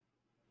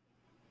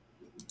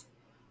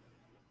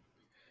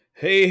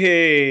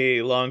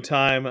Hey, long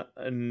time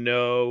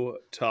no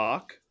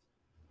talk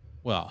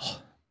Well,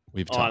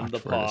 we've on the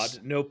talked. pod.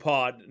 No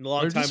pod.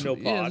 Long time no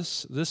pod.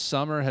 This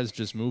summer has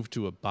just moved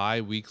to a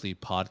bi-weekly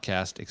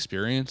podcast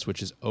experience,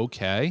 which is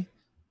okay.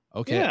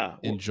 Okay, Yeah.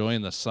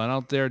 enjoying the sun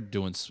out there,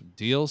 doing some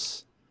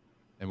deals,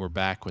 and we're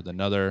back with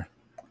another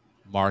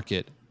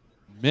market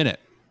minute.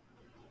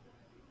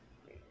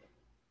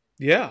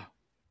 Yeah.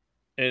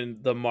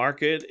 And the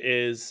market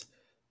is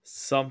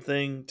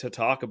something to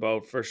talk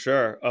about for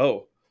sure.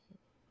 Oh,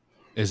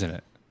 Isn't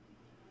it?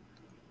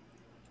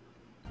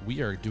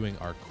 We are doing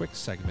our quick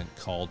segment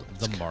called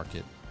The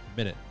Market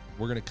Minute.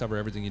 We're going to cover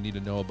everything you need to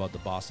know about the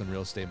Boston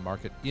real estate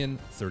market in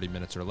 30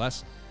 minutes or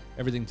less.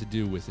 Everything to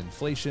do with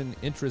inflation,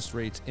 interest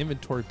rates,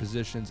 inventory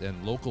positions,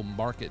 and local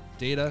market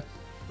data.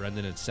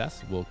 Brendan and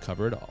Seth will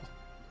cover it all.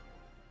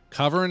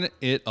 Covering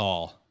it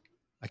all.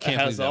 I can't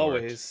believe as that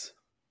always.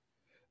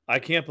 I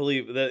can't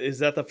believe that. Is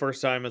that the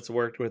first time it's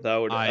worked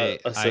without I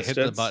assistance? hit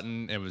the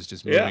button. It was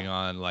just moving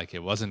on like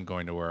it wasn't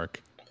going to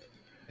work.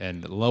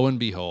 And lo and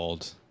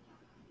behold.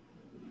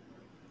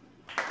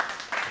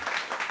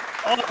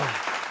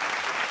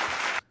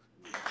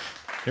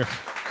 Here,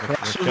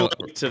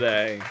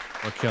 today.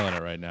 We're killing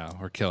it right now.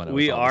 We're killing it.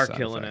 We are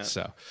killing it.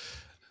 So,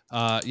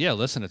 yeah.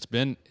 Listen, it's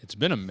been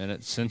a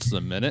minute since the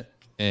minute,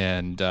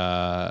 and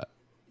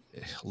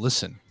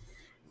listen,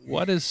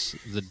 what is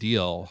the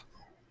deal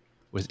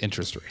with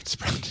interest rates,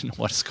 Brendan?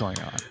 What is going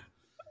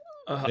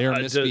on? They are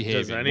misbehaving.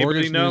 Does anybody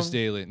Mortgage know? News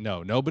Daily.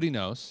 No, nobody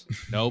knows.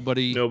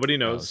 Nobody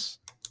knows.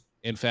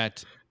 In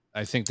fact,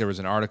 I think there was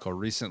an article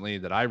recently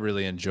that I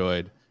really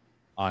enjoyed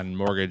on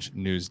Mortgage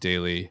News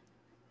Daily.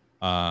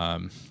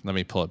 Let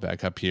me pull it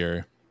back up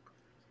here.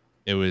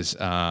 It was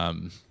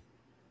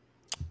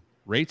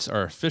rates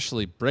are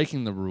officially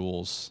breaking the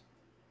rules,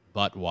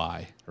 but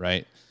why,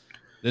 right?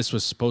 This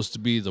was supposed to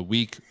be the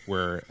week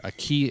where a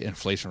key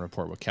inflation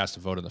report would cast a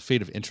vote on the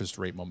fate of interest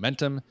rate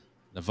momentum.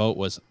 The vote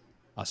was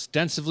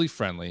ostensibly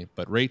friendly,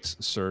 but rates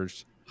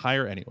surged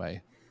higher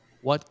anyway.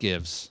 What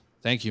gives?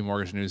 Thank you,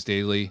 Mortgage News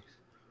Daily.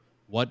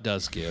 What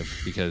does give?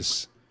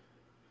 Because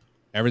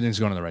everything's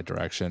going in the right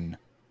direction.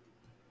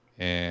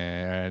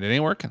 And it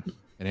ain't working.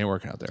 It ain't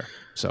working out there.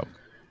 So,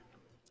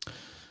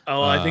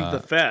 I think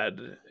the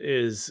Fed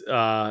is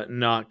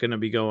not going to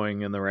be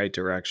going in the right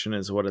direction,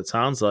 is what it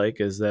sounds like,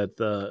 is that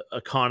the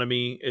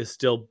economy is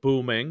still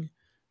booming,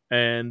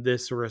 and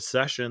this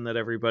recession that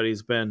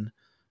everybody's been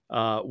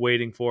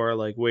waiting for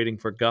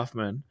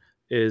Guffman,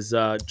 is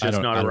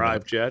just not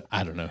arrived yet.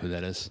 I don't know who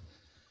that is.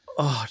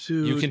 Oh,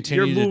 dude, you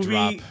continue to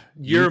drop.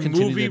 Your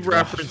movie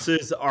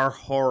references are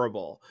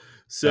horrible.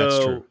 So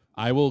that's true.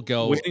 I will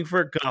go. Waiting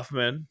for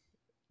Guffman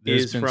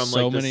is from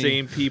like the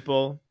same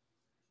people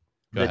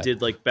that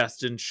did like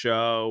Best in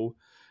Show.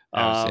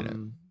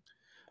 You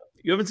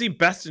haven't seen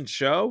Best in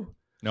Show?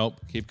 Nope.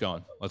 Keep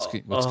going. Let's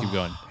keep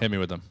going. Hit me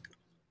with them.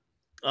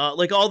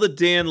 Like all the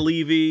Dan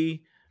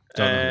Levy.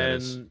 Don't know who that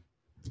is.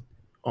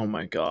 Oh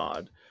my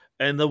god!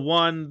 And the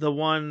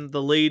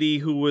lady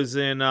who was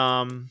in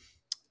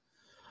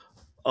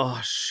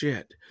oh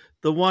shit.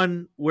 The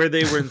one where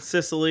they were in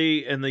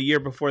Sicily, and the year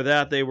before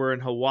that they were in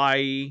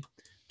Hawaii.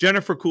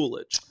 Jennifer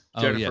Coolidge.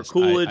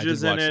 Coolidge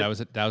is in it.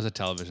 That was a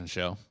television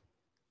show.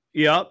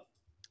 Yep.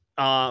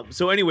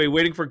 So anyway,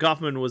 Waiting for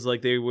Guffman was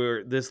like they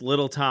were this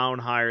little town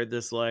hired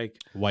this like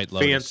White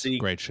Lotus, fancy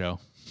great show.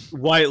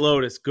 White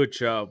Lotus, good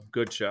show.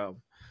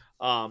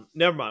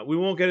 Never mind. We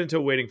won't get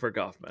into Waiting for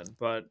Guffman,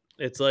 but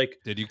it's like.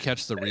 Did you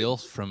catch the reel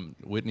from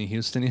Whitney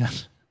Houston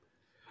yet?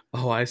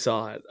 Oh, I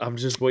saw it. I'm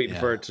just waiting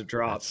for it to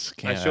drop.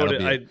 I showed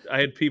it. I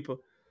had people.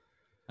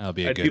 That'll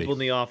be a I had people in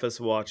the office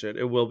watch it.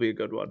 It will be a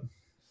good one.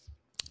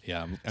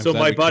 Yeah. So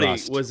my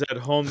buddy was at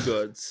Home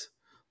Goods,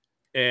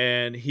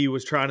 and he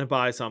was trying to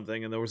buy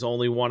something, and there was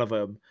only one of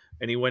them,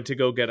 and he went to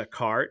go get a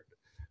cart,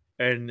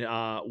 and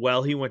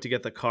while he went to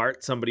get the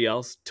cart, somebody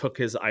else took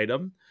his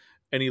item,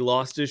 and he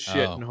lost his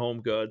shit in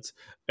Home Goods,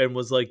 and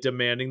was like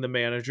demanding the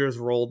managers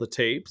roll the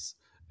tapes,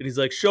 and he's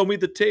like, show me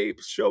the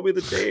tapes,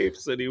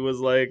 and he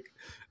was like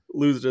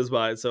losing his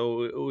mind.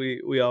 So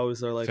we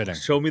always are like, fitting.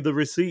 Show me the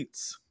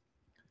receipts.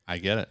 I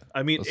get it.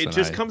 I mean, it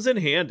just comes in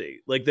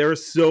handy. Like, there are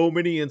so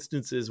many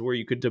instances where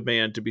you could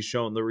demand to be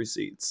shown the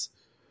receipts.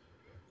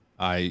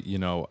 I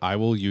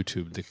will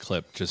YouTube the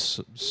clip just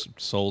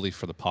solely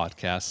for the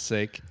podcast's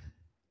sake.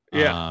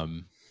 Yeah.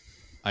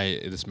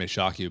 This may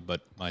shock you,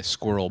 but my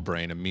squirrel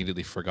brain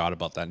immediately forgot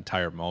about that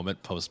entire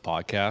moment post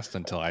podcast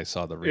until I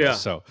saw the reel. Yeah.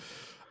 So,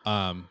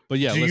 but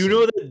yeah. Do you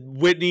know that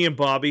Whitney and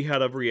Bobby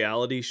had a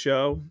reality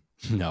show?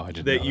 No, I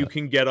didn't. That you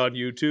can get on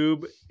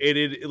YouTube.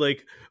 It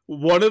like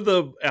one of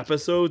the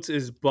episodes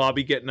is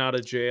Bobby getting out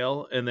of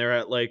jail, and they're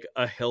at like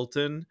a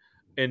Hilton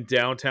in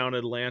downtown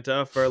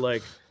Atlanta for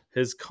like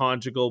his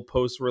conjugal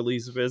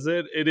post-release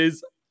visit. It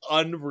is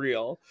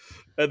unreal.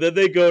 And then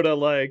they go to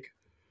like,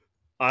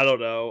 I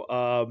don't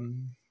know,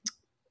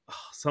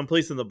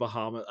 someplace in the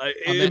Bahamas.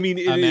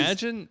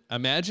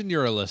 Imagine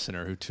you're a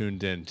listener who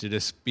tuned in to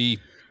just be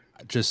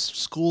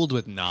schooled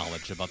with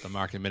knowledge about the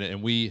market minute,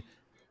 and we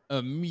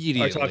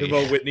immediately are talking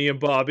about Whitney and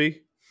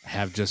Bobby.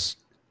 Have just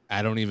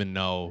I don't even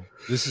know.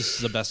 This is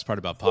the best part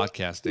about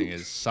podcasting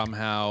is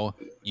somehow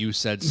you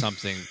said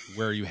something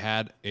where you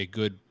had a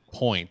good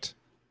point,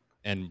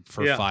 and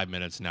for Yeah. 5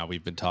 minutes now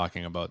we've been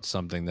talking about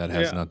something that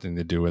has Yeah. nothing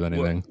to do with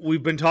anything.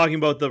 We've been talking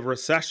about the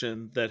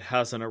recession that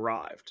hasn't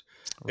arrived.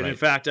 And in Right.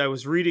 fact, I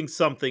was reading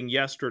something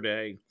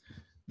yesterday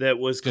that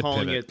was Good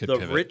calling pivot. it Good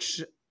pivot.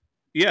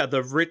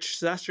 the rich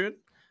session.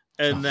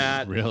 And Oh,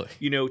 that, really?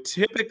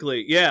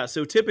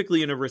 so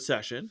typically in a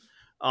recession,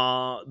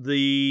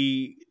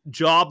 the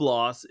job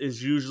loss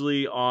is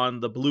usually on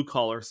the blue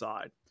collar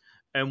side.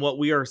 And what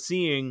we are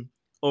seeing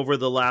over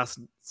the last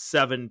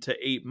 7 to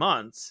 8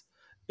 months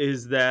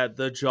is that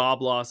the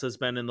job loss has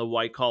been in the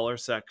white collar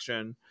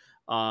section.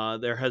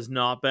 There's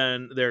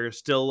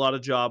still a lot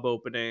of job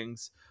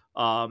openings,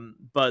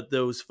 but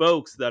those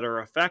folks that are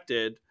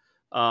affected,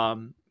 are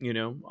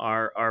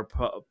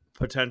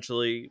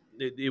potentially,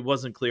 it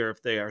wasn't clear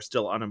if they are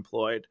still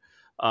unemployed.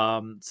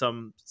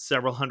 Some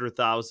several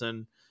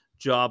 100,000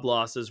 job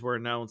losses were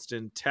announced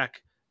in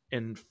tech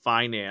and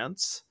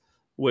finance,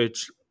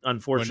 which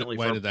unfortunately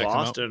When for did that come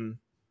out? Boston,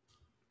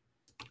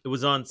 it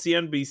was on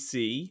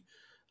CNBC.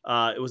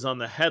 It was on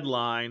the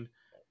headline,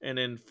 and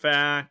in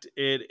fact,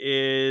 it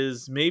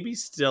is maybe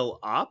still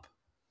up.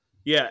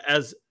 Yeah,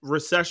 as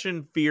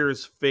recession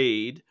fears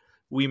fade,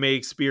 we may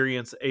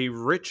experience a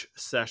rich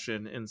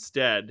session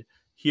instead.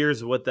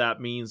 Here's what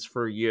that means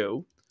for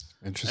you.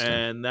 Interesting.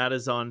 And that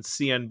is on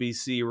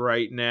CNBC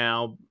right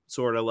now,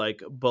 sort of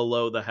like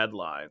below the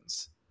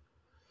headlines.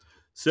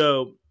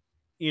 So,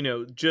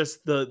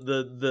 just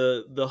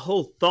the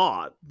whole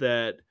thought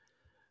that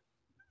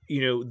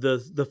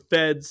the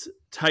Fed's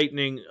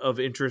tightening of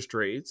interest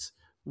rates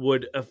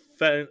would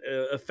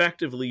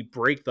effectively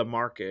break the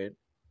market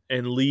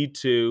and lead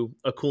to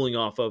a cooling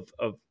off of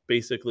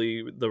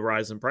basically the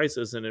rise in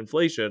prices and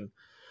inflation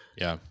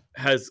Yeah.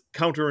 has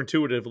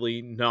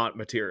counterintuitively not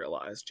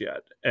materialized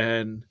yet.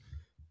 And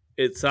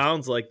it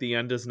sounds like the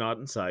end is not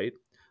in sight.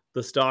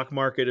 The stock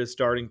market is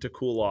starting to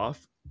cool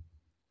off.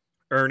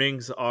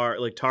 Earnings are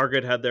like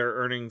Target had their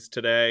earnings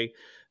today.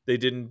 They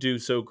didn't do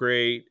so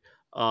great.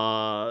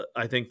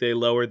 I think they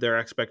lowered their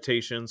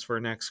expectations for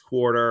next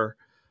quarter.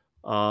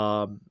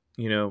 You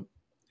know,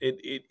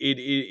 it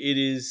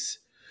is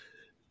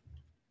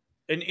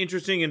an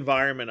interesting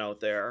environment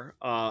out there.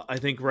 I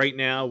think right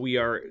now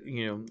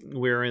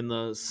we're in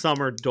the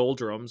summer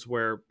doldrums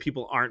where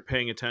people aren't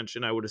paying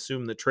attention. I would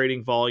assume the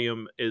trading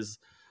volume is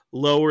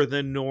lower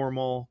than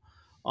normal.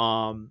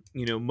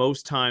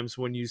 Most times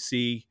when you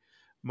see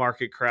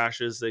market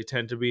crashes, they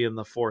tend to be in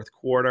the fourth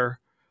quarter,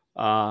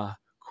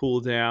 cool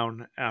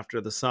down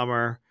after the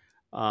summer.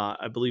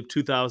 I believe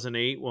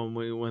 2008,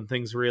 when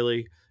things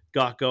really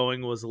got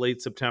going, was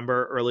late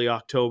September, early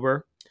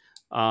October.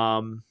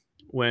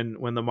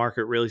 When the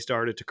market really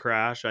started to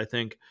crash. I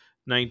think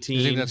Do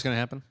you think that's 19 going to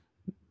happen?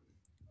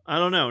 I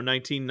don't know,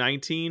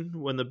 1919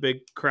 when the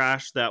big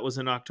crash, that was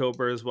in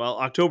October as well.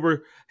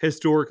 October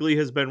historically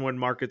has been when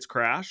markets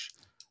crash.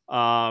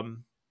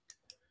 Um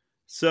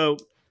so,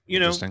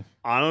 Interesting.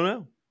 I don't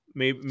know.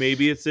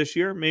 Maybe it's this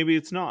year, maybe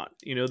it's not.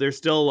 There's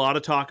still a lot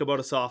of talk about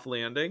a soft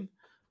landing.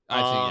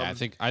 I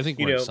think yeah, I think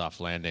You we're in a know, soft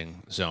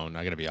landing zone.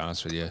 I got to be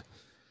honest with you.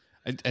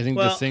 I think the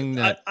well, thing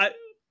I, that I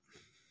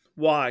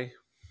why?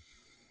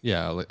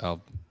 yeah,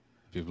 I'll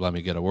if you let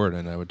me get a word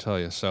in, I would tell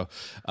you. So,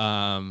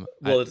 Well,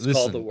 it's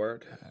called the listen,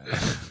 word.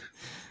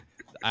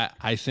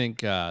 I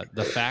think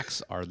the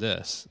facts are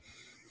this.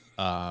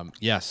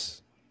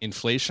 Yes,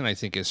 inflation I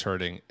think is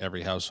hurting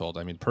every household.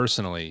 I mean,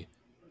 personally,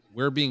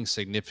 we're being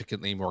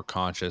significantly more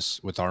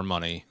conscious with our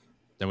money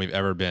than we've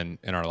ever been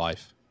in our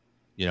life.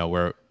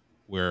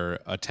 We're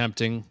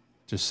attempting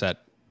to set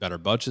better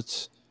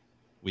budgets.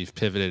 We've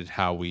pivoted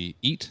how we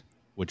eat,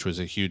 which was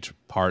a huge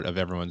part of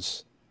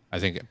everyone's. I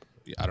think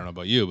I don't know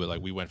about you, but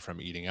like we went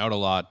from eating out a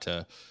lot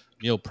to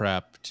meal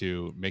prep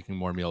to making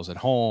more meals at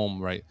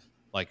home, right?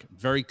 Like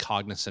very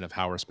cognizant of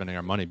how we're spending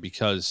our money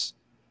because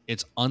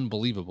it's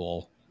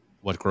unbelievable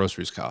what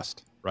groceries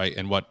cost, right?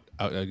 And what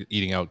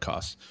eating out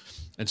costs.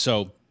 And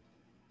so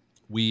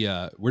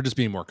we're just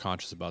being more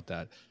conscious about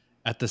that.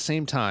 At the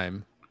same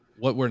time,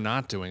 what we're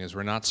not doing is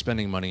we're not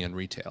spending money in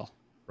retail,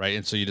 right?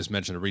 And so you just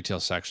mentioned the retail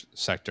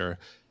sector,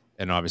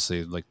 and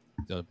obviously, like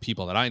the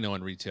people that I know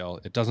in retail,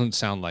 it doesn't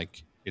sound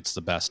like it's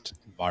the best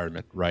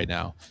environment right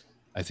now.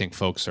 I think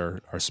folks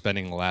are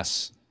spending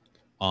less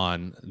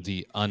on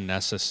the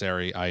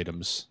unnecessary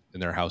items in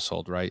their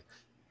household, right?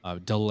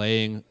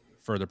 Delaying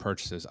further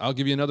purchases. I'll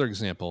give you another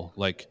example.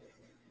 Like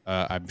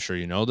I'm sure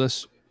you know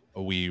this.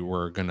 We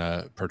were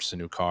gonna purchase a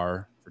new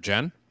car for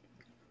Jen.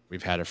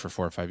 We've had it for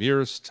 4 or 5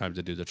 years. Time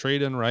to do the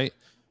trade in, right?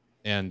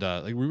 And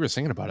like we were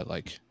thinking about it,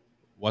 like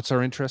what's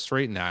our interest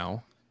rate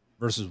now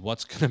versus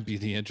what's gonna be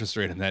the interest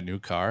rate in that new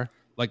car?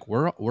 Like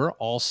we're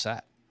all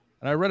set.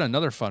 And I read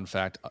another fun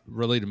fact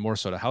related more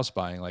so to house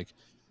buying. Like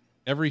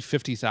every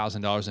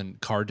 $50,000 in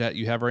car debt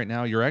you have right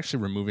now, you're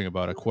actually removing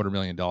about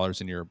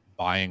 $250,000 in your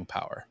buying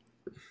power.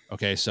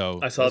 Okay, so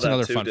I saw that's that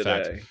another too fun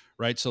fact, today.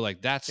 right? So like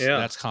Yeah.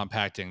 that's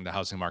compacting the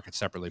housing market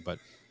separately, but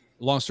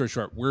long story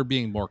short, we're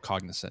being more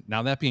cognizant.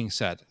 Now, that being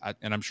said,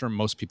 and I'm sure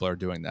most people are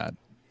doing that,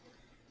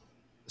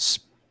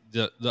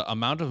 the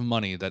amount of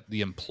money that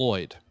the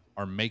employed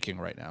are making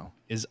right now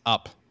is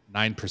up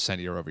 9%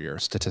 year over year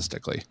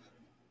statistically.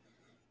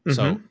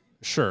 So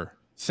sure,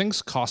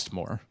 things cost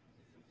more,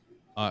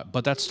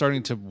 but that's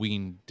starting to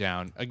wean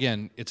down.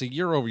 Again, it's a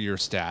year over year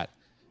stat.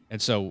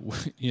 And so,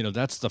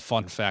 that's the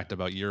fun fact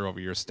about year over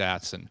year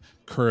stats and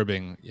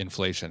curbing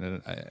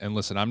inflation. And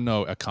listen, I'm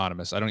no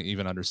economist. I don't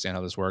even understand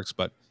how this works,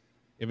 but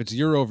if it's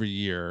year over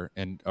year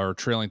and or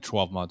trailing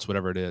 12 months,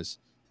 whatever it is,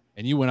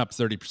 and you went up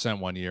 30%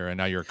 one year and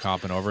now you're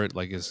comping over it,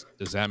 like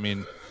doesn't that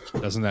mean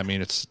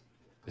it's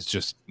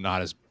just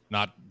not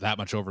that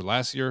much over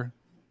last year?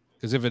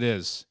 Because if it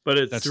is, But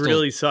it's that's still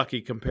really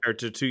sucky compared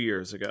to 2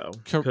 years ago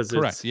because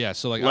correct. it's Yeah.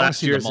 So like I want to last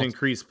see the year's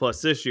increase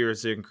plus this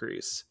year's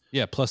increase.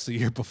 yeah, plus the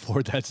year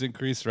before that's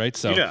increased, right?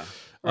 So Yeah,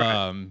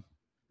 right.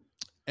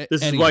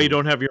 This is why you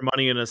don't have your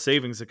money in a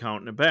savings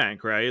account in a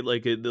bank, right?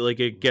 Like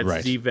it gets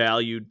Right.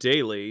 devalued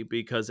daily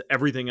because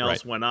everything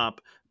else Right. went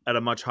up at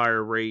a much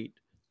higher rate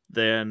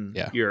than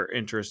Yeah. your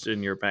interest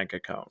in your bank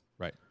account.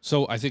 Right.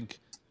 So I think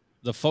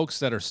the folks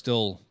that are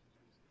still,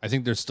 I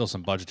think there's still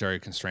some budgetary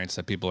constraints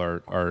that people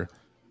are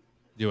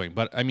doing.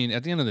 But I mean,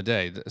 at the end of the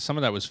day, some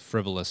of that was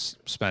frivolous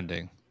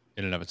spending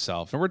in and of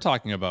itself. And we're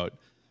talking about,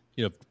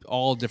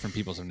 all different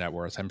people's of net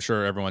worth. I'm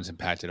sure everyone's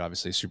impacted,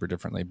 obviously, super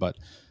differently. But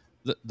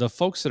the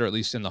folks that are at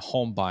least in the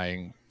home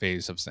buying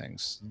phase of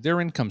things,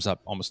 their income's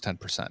up almost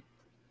 10%,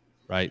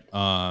 right?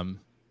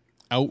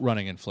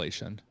 Outrunning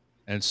inflation.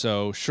 And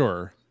so,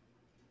 sure,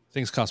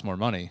 things cost more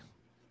money,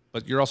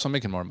 but you're also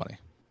making more money.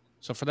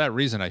 So for that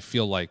reason, I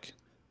feel like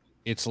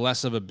it's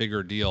less of a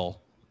bigger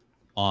deal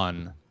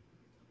on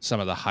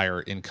some of the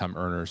higher income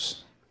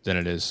earners than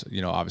it is,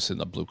 obviously in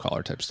the blue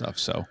collar type stuff.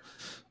 So,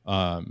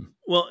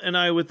 well, and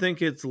I would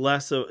think it's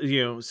less of,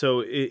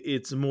 so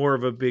it's more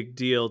of a big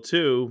deal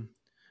too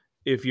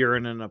if you're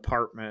in an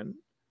apartment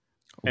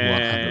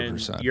and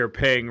 100%. you're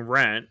paying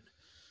rent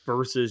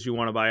versus you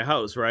want to buy a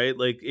house, right?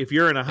 Like if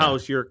you're in a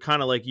house, you're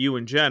kind of like you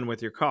and Jen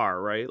with your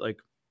car, right? Like,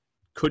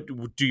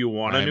 do you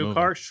want a new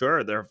car?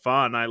 Sure, they're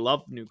fun. I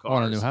love new cars. I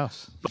want a new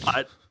house,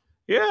 but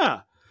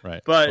yeah,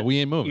 right. But we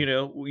ain't moving.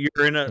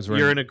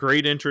 You're in a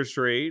great interest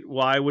rate.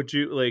 Why would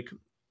you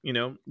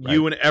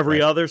you and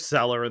every other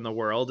seller in the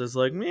world is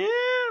like, man,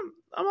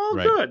 I'm all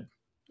good.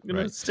 I'm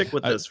gonna stick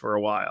with this for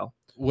a while.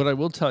 What I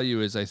will tell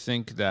you is I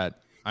think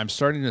that I'm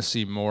starting to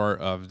see more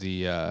of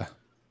the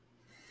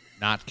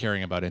not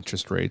caring about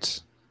interest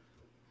rates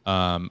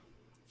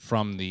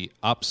from the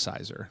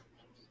upsizer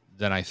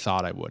than I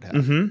thought I would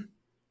have.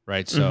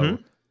 Right. So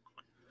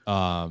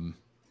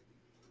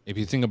if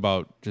you think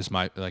about just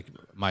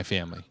my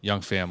family,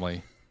 young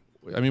family,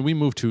 I mean, we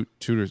moved 2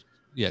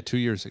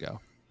 years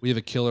ago. We have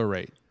a killer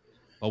rate,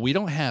 but we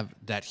don't have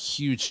that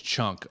huge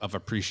chunk of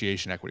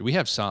appreciation equity. We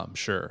have some,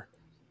 sure,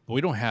 but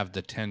we don't have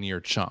the 10-year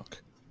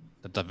chunk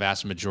that the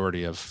vast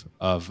majority of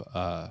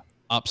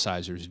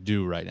upsizers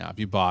do right now. If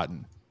you bought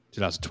in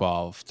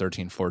 2012,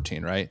 13,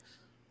 14, right?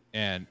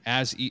 And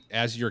as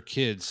your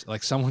kids,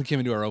 like someone came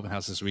into our open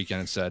house this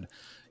weekend and said,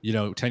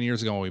 10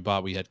 years ago when we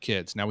bought, we had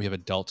kids. Now we have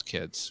adult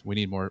kids. We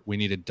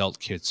need adult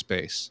kid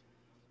space.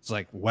 It's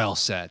like, well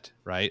said,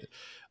 right?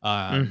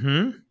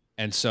 And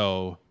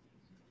so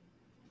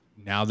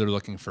now they're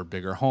looking for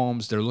bigger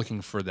homes. They're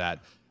looking for that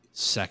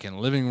second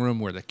living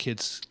room where the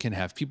kids can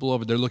have people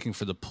over. They're looking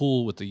for the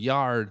pool with the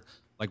yard,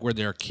 like where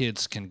their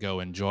kids can go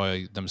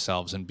enjoy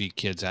themselves and be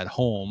kids at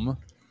home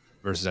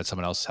versus at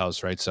someone else's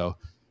house, right? So,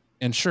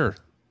 and sure,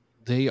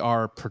 they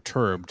are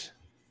perturbed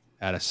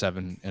at a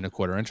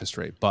 7.25% interest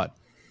rate, but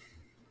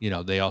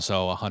they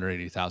also owe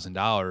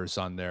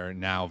 $180,000 on their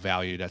now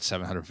valued at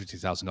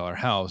 $750,000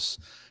 house,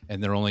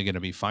 and they're only going to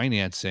be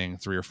financing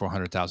 $300,000 or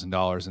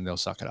 $400,000, and they'll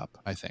suck it up,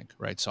 I think,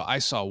 right? So I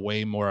saw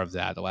way more of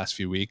that the last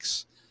few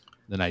weeks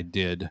than I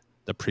did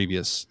the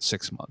previous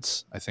 6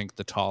 months. I think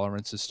the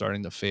tolerance is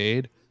starting to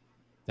fade.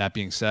 That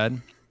being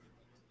said,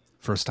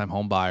 first-time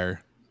home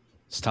buyer,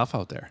 it's tough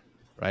out there,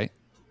 right?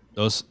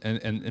 Those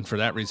and for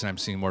that reason, I'm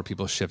seeing more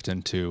people shift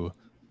into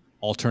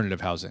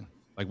alternative housing.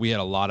 Like we had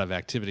a lot of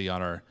activity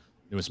on our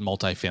newest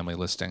multifamily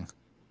listing,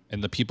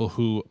 and the people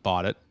who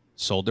bought it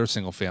sold their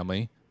single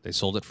family. They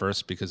sold it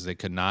first because they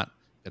could not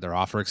get their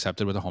offer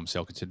accepted with a home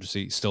sale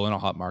contingency, still in a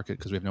hot market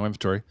because we have no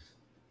inventory.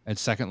 And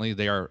secondly,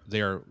 they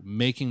are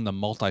making the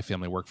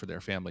multifamily work for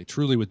their family,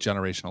 truly with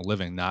generational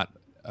living, not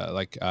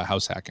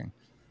house hacking.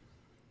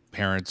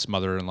 Parents,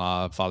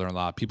 mother-in-law,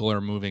 father-in-law, people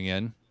are moving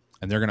in,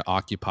 and they're going to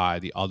occupy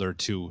the other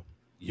 2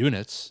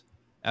 units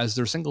as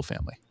their single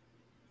family,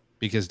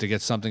 because to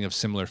get something of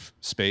similar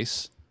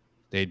space,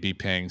 they'd be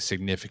paying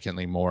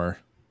significantly more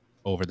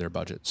over their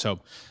budget. So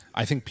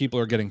I think people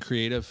are getting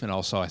creative, and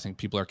also I think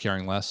people are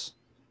caring less.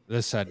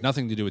 This had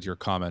nothing to do with your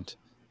comment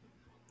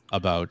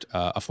about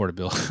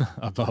affordability,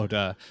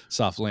 about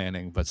soft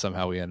landing, but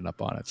somehow we ended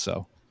up on it.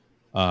 So,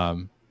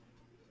 and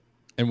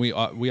we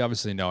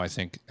obviously know, I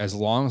think, as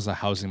long as the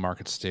housing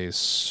market stays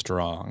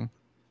strong,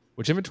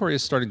 which inventory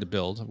is starting to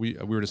build, we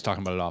were just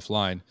talking about it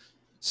offline,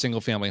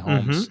 single family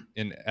homes Mm-hmm.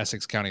 in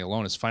Essex County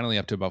alone is finally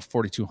up to about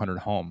 4,200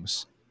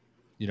 homes.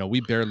 You know,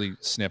 we barely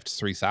sniffed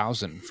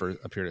 3,000 for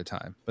a period of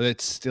time, but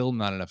it's still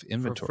not enough For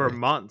inventory.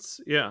 months.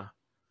 Yeah.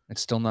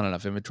 It's still not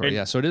enough inventory. And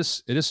Yeah, so it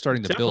is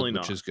starting to build, definitely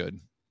which not. is good.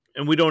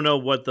 And we don't know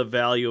what the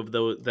value of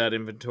that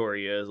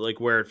inventory is, like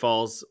where it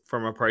falls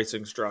from a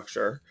pricing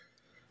structure.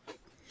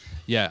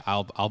 Yeah, I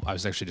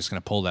was actually just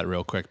going to pull that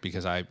real quick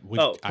because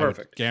Oh,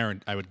 perfect.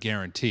 I would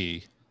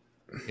guarantee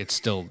it's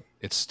still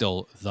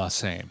the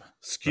same, right?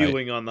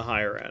 Skewing on the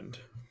higher end.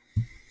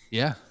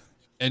 Yeah.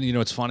 And you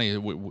know, it's funny.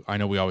 I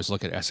know we always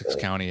look at Essex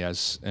County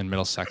as and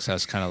Middlesex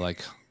as kind of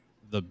like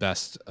the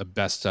best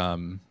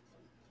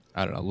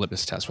I don't know,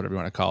 litmus test, whatever you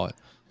want to call it.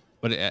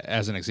 But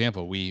as an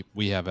example, we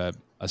have a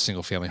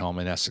single family home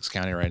in Essex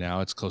County right now.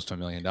 It's close to $1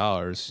 million,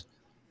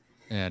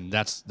 and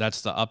that's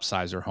the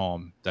upsizer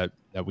home that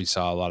we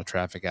saw a lot of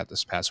traffic at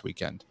this past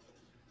weekend.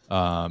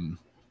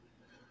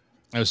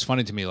 It was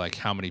funny to me like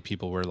how many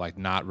people were like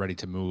not ready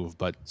to move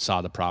but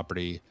saw the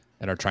property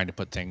and are trying to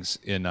put things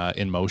in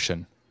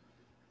motion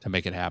to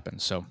make it happen.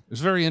 So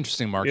it's a very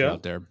interesting market Yeah.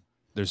 out there.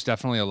 There's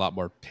definitely a lot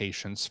more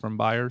patience from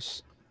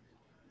buyers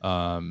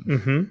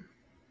Mm-hmm.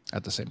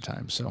 at the same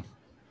time. So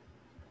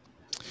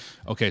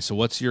okay, so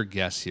what's your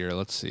guess here?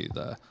 Let's see.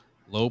 The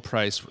low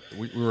price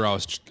we were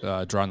always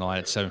drawing the line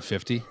at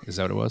 750. Is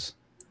that what it was?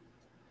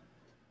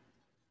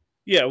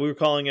 Yeah, we were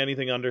calling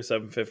anything under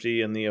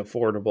 750 in the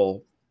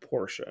affordable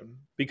portion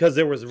because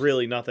there was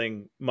really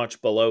nothing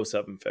much below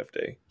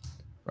 750.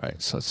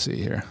 Right. So let's see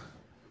here.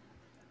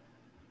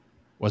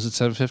 Was it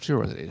 750 or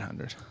was it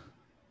 800?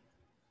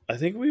 I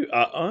think we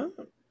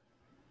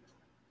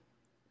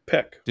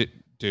pick. Dude,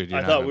 you're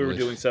I not thought gonna we were believe.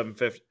 doing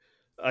 750.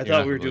 I You're thought not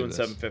we gonna were believe doing this.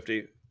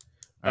 750.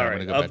 All All right, I'm right,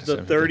 gonna go back of to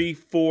the 750.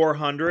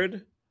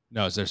 3,400,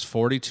 No, there's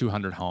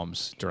 4,200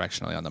 homes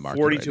directionally on the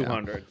market right now.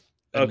 4,200.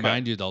 And Okay.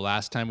 mind you, the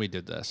last time we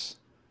did this,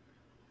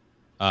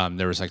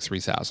 there was like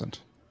 3,000.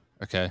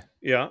 Okay,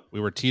 Yeah. we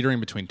were teetering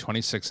between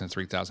 26 and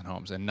 3,000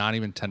 homes, and not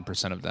even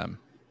 10% of them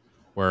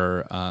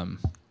were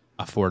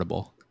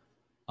affordable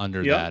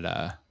under Yeah.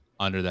 that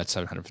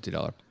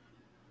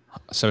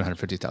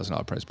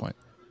 $750,000 price point.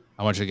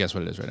 I want you to guess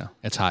what it is right now.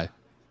 It's high.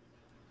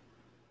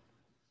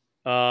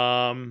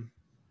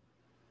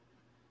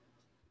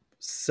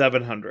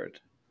 700.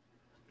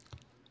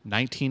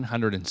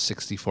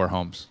 1,964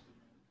 homes.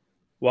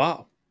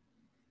 Wow.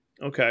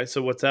 Okay,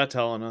 so what's that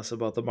telling us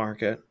about the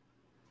market?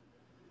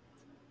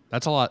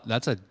 That's a lot.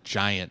 That's a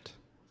giant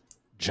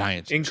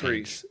Increase.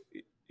 change.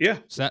 Yeah.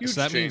 So Huge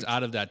that means change.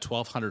 out of that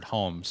 1,200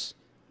 homes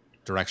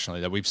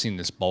directionally that we've seen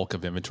this bulk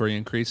of inventory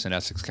increase in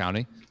Essex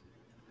County,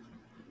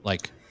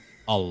 like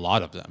a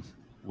lot of them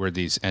were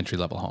these entry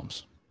level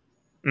homes.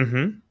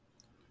 Mm-hmm.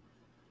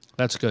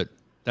 That's good.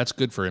 That's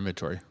good for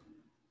inventory.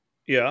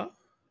 Yeah.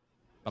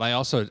 But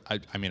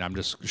I mean, I'm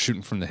just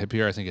shooting from the hip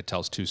here. I think it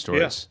tells two Yeah.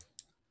 stories.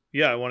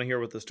 Yeah, I want to hear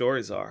what the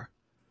stories are.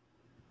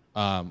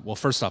 Well,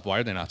 first off, why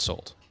are they not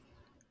sold?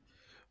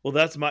 Well,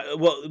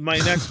 my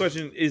next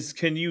question is,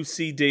 can you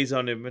see days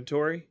on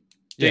inventory?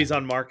 Yeah. Days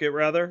on market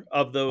rather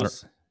of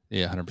those,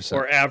 Yeah, 100%.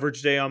 or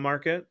average day on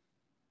market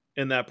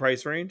in that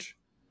price range?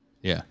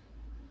 Yeah.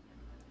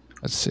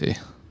 Let's see.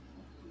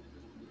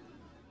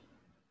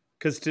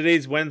 Because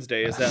today's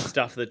Wednesday. Is that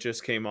stuff that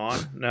just came on?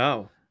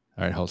 No.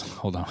 All right,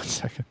 hold on 1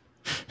 second.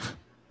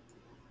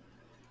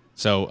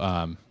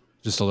 So,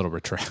 just a little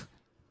retraction.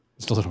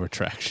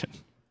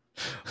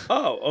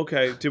 Oh,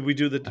 okay. Did we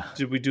do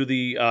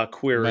the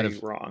query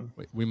wrong?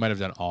 We might have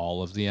done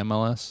all of the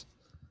MLS.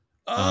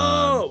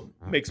 Oh,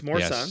 makes more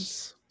yes.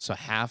 sense. So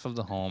half of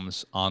the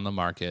homes on the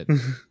market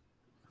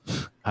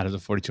out of the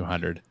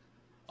 4,200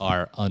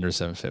 are under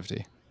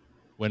 750.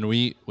 When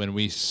we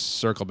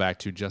circle back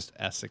to just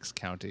Essex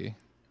County,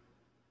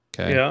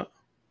 okay, Yeah.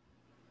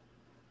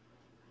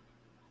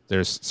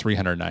 there's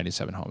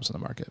 397 homes on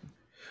the market.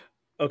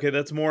 Okay,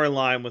 that's more in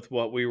line with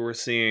what we were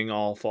seeing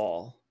all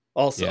fall,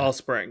 all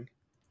spring.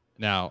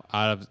 Now,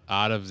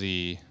 out of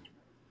the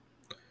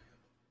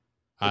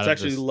It's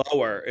actually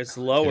lower. It's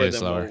lower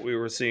than lower. what we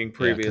were seeing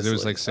previously. Because it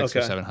was like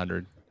 600 or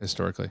 700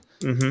 historically.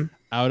 Mm-hmm.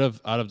 Out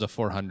of the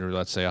 400,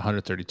 let's say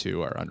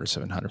 132 are under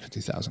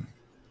 750,000.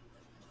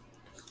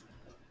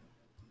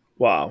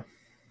 Wow.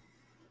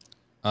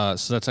 So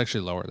that's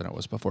actually lower than it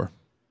was before.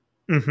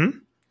 Mm-hmm.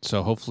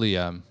 So hopefully,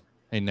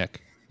 hey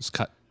Nick, just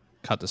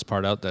cut this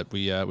part out that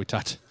we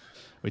talked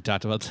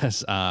about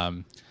this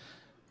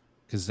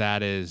because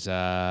that is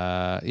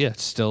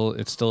it's still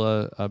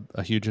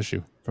a huge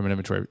issue from an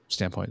inventory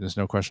standpoint. There's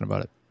no question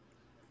about it.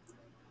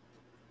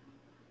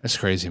 That's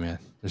crazy, man.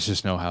 There's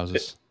just no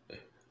houses.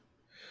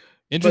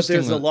 But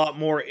there's a lot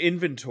more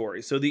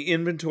inventory, so the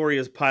inventory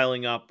is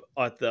piling up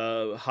at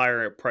the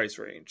higher price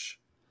range.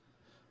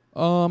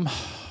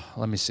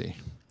 Let me see.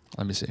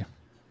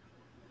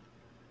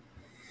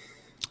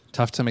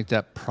 Tough to make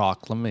that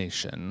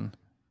proclamation.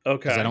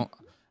 Okay.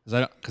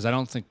 Because I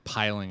don't think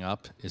piling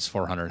up is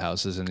 400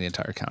 houses in the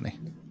entire county.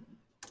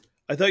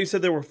 I thought you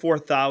said there were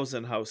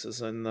 4,000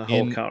 houses in the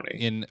whole county.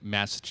 In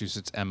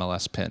Massachusetts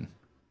MLS PIN.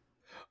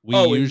 we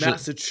Oh, in usually,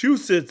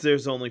 Massachusetts,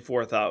 there's only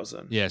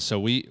 4,000. yeah.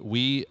 So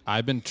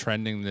I've been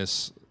trending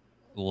this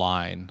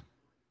line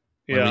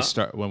Yeah.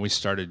 when we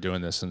started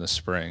doing this in the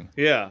spring.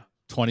 Yeah.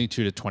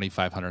 22 to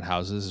 2,500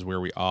 houses is where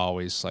we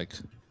always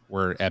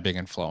we're ebbing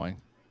and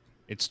flowing.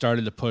 It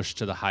started to push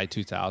to the high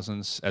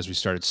 2000s as we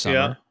started Yeah.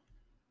 summer.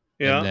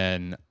 And Yeah.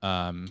 then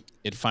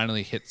it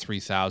finally hit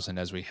 3,000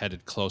 as we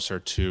headed closer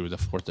to the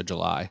 4th of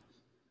July.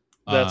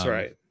 That's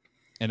right.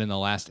 And in the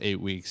last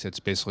 8 weeks, it's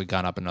basically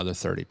gone up another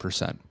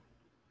 30%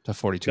 to Got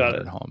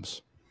 4,200 it.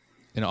 homes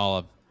in all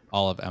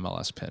of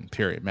MLS PIN,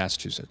 period,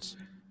 Massachusetts,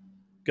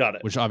 Got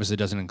it. which obviously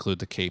doesn't include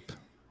the Cape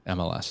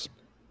MLS.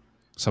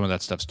 Some of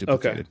that stuff's Okay.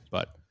 duplicated,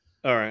 but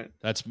All right.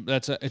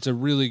 it's a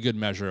really good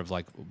measure of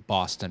like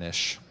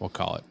Boston-ish, we'll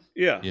call it.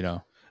 Yeah. You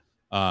know,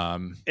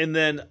 And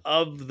then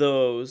of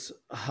those,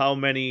 how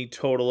many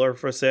total are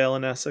for sale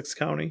in Essex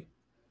County?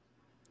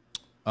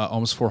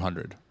 almost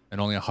 400 and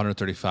only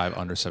 135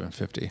 under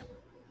 750.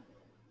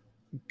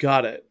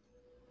 Got it.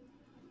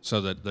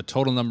 So the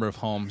total number of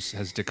homes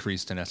has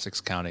decreased in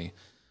Essex County,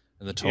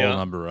 and the total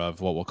number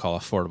of what we'll call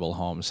affordable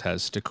homes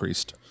has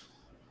decreased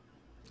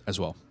as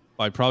well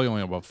by probably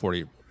only about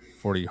 40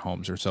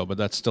 homes or so, but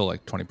that's still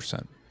like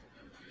 20%.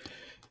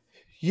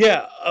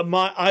 Yeah,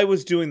 I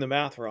was doing the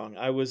math wrong.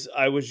 I was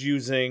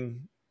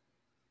using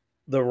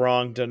the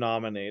wrong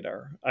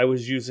denominator. I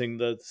was using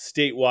the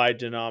statewide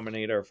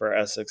denominator for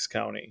Essex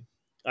County.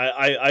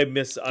 I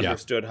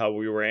misunderstood how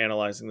we were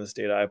analyzing this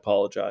data. I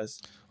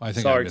apologize.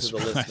 Sorry to the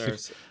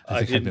listeners.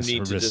 I didn't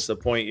need to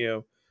disappoint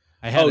you.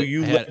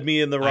 You led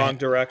me in the wrong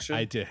direction.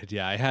 I did.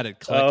 Yeah, I had it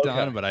clicked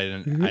on, but I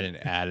didn't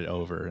add it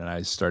over, and I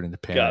was starting to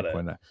panic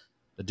when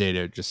the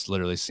data just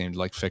literally seemed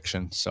like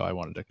fiction. So I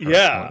wanted to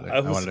I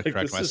wanted to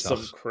correct myself. This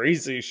is some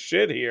crazy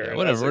shit here. Yeah,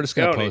 whatever. We're just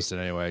gonna post it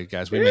anyway,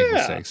 guys. We make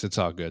mistakes. It's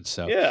all good.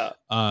 So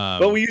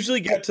but we usually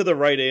get to the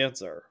right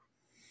answer.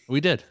 We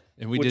did,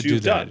 and we did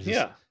do that.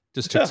 Yeah.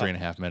 Just took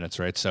 3.5 minutes,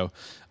 right? So,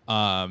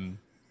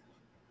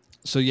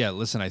 yeah.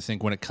 Listen, I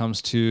think when it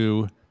comes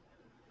to,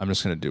 I'm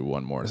just going to do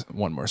one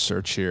more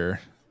search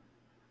here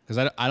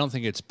because I don't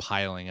think it's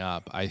piling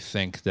up. I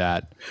think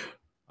that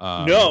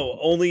no,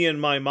 only in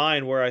my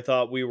mind where I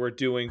thought we were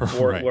doing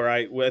where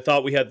I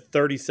thought we had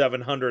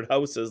 3,700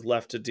 houses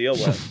left to deal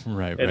with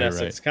in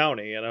Essex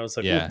County, and I was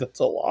like, that's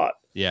a lot.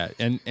 Yeah,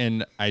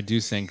 and I do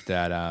think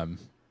that.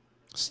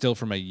 Still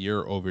from a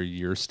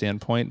year-over-year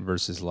standpoint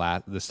versus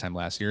this time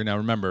last year. Now,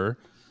 remember,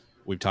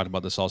 we've talked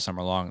about this all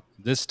summer long.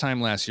 This time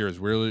last year is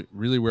really,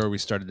 really where we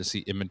started to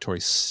see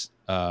inventory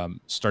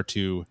start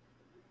to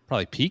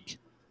probably peak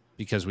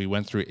because we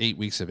went through 8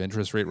 weeks of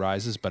interest rate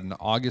rises. But in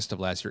August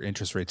of last year,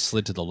 interest rates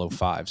slid to the low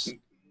fives.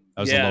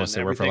 That was the lowest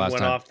they were for last time.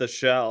 Everything went off the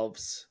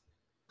shelves.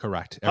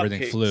 Correct.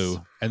 Everything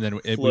flew. And then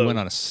we went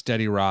on a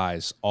steady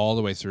rise all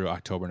the way through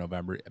October,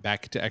 November,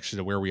 back to actually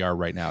to where we are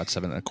right now at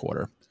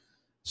 7.25%.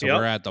 So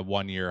we're at the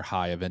 1 year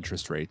high of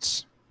interest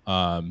rates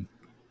right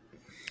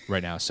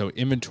now. So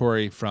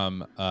inventory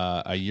from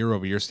a year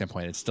over year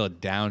standpoint, it's still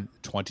down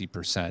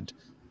 20%,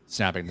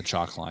 snapping the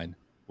chalk line.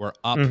 We're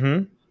up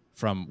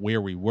from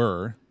where we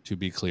were, to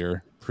be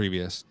clear,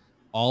 previous.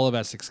 All of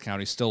Essex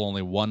County, still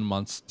only 1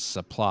 month's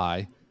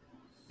supply.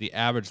 The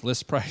average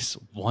list price,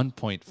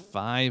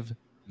 $1.5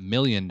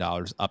 million,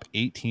 up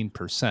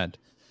 18%.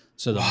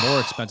 So the more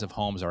expensive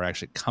homes are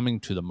actually coming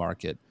to the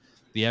market.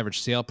 The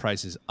average sale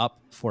price is up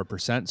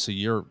 4%, so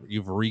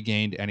you've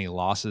regained any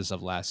losses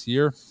of last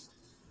year,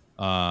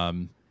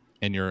 and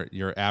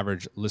your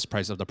average list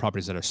price of the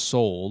properties that are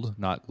sold,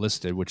 not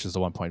listed, which is the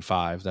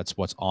 1.5. That's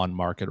what's on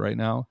market right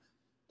now.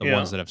 The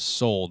ones that have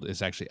sold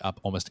is actually up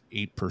almost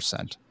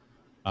 8%.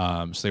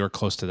 So they were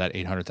close to that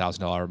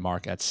 $800,000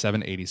 mark at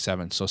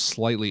 787. So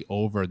slightly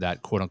over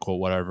that quote unquote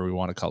whatever we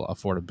want to call it,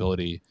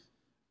 affordability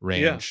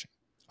range.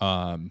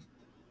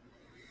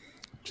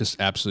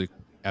 Just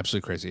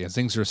absolutely crazy. And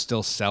things are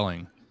still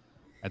selling.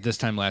 At this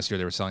time last year,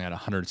 they were selling at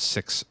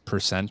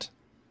 106%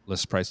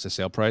 list price to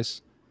sale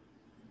price.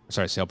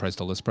 Sorry, sale price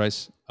to list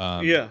price.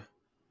 We're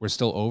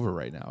still over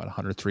right now at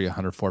 103,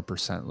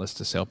 104% list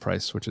to sale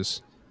price, which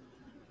is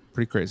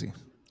pretty crazy.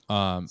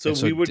 So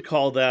we would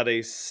call that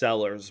a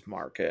seller's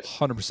market.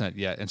 100%,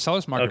 yeah. And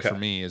seller's market for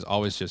me is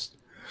always just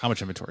how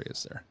much inventory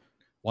is there.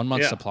 1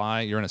 month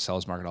supply, you're in a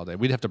seller's market all day.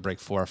 We'd have to break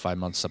 4 or 5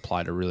 months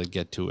supply to really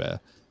get to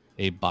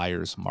a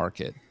buyer's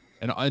market.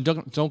 And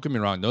don't get me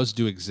wrong; those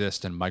do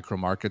exist in micro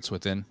markets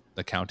within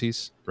the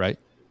counties, right?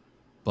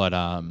 But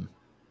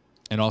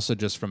and also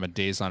just from a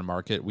days on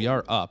market, we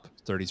are up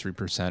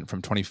 33%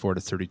 from 24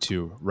 to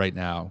 32 right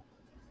now.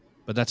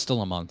 But that's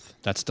still a month.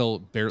 That's still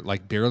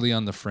barely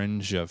on the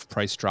fringe of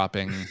price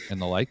dropping and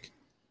the like.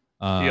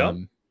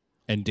 And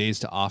days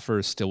to offer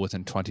is still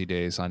within 20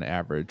 days on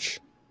average,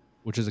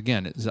 which is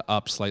again is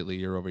up slightly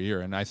year over year.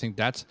 And I think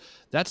that's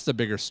the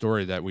bigger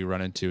story that we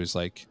run into is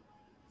like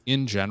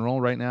in general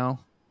right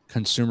now.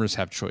 Consumers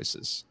have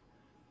choices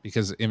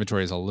because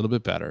inventory is a little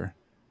bit better.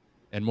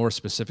 And more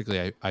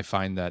specifically, I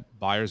find that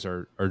buyers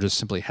are just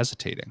simply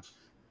hesitating,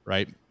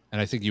 right?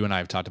 And I think you and I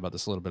have talked about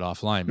this a little bit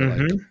offline, but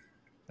and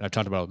I've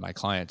talked about it with my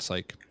clients,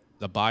 like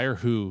the buyer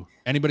who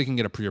anybody can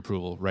get a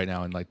pre-approval right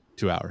now in like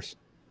 2 hours,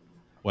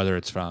 whether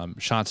it's from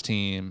Sean's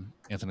team,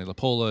 Anthony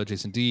Lapola,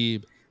 Jason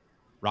Deeb,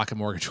 Rocket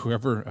Mortgage,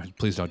 whoever.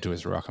 Please don't do it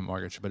as Rocket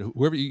Mortgage, but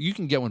whoever, you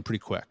can get one pretty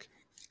quick.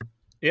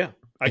 Yeah,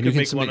 I And you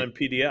could can make one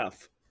submit. in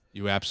PDF.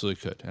 You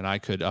absolutely could, and I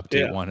could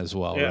update Yeah, one as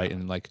well, yeah, right?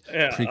 And like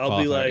yeah. I'll be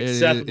pre-qualify. like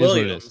Seth It is what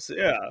it is, Williams.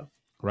 Yeah,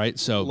 right?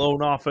 So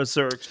loan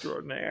officer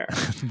extraordinaire,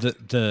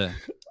 the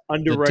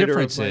underwriter of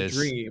difference my is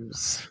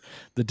dreams.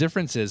 the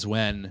difference is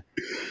when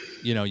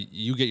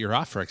you get your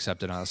offer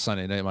accepted on a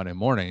Sunday night, Monday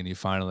morning, and you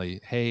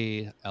finally,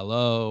 hey,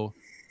 hello,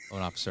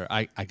 loan officer,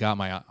 I got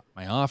my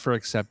offer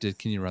accepted.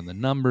 Can you run the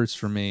numbers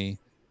for me?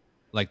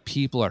 Like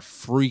people are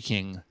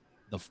freaking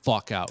the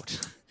fuck out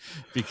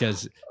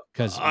because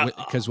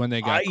when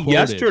they got quoted,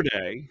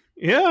 Yesterday,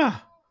 yeah,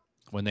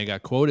 when they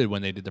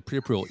did the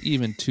pre-approval,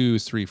 even 2,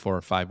 3, 4,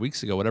 or 5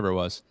 weeks ago, whatever it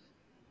was,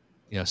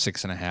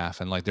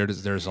 6.5, and like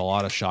there's a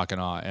lot of shock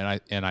and awe,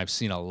 and I've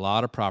seen a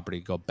lot of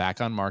property go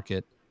back on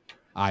market.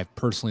 I've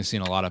personally seen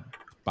a lot of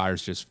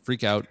buyers just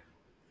freak out,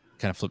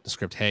 kind of flip the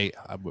script. Hey,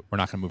 we're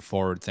not going to move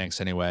forward.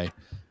 Thanks anyway.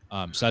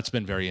 So that's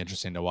been very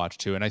interesting to watch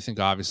too. And I think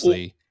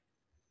obviously,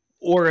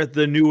 or at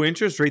the new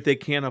interest rate, they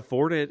can't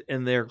afford it,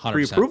 and their 100%.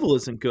 pre-approval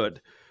isn't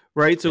good,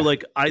 right? So, Yeah.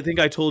 like, I think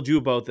I told you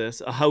about this.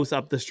 A house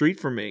up the street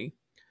from me,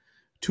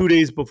 2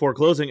 days before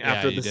closing, Yeah,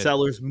 after you the did.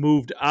 sellers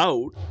moved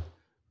out,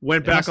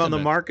 went They back must on have the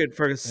been- market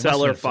for they must have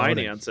seller been floating.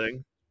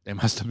 financing. They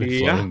must have been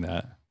Yeah. floating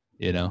that,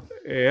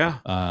 Yeah.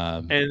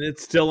 Um, And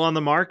it's still on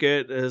the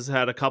market, has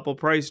had a couple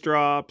price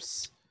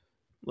drops.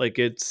 Like,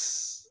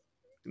 it's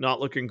not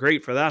looking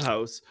great for that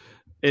house.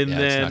 And Yeah,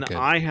 it's then not good.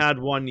 I had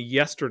one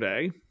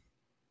yesterday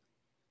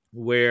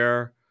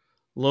where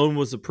loan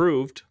was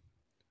approved.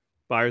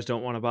 Buyers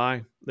don't want to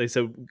buy. They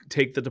said,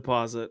 take the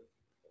deposit.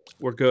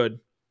 We're good.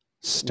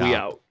 Stop. We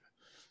out.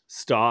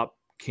 Stop.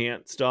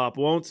 Can't stop.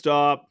 Won't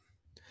stop.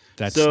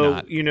 That's So,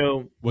 not.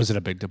 Was it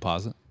a big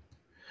deposit?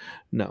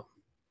 No.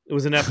 It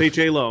was an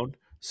FHA loan.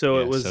 So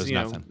Yeah, it was, so it's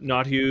nothing.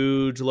 not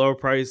huge, lower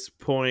price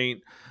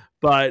point.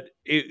 But,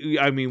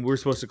 we're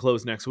supposed to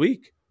close next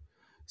week.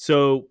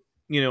 So,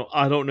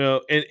 I don't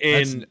know.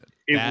 And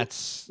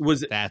that's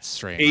was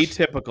strange.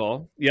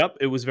 atypical. Yep.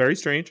 It was very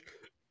strange.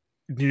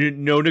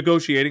 No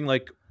negotiating.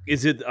 Like,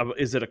 is it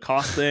a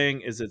cost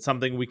thing? Is it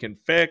something we can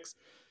fix?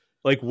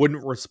 Like,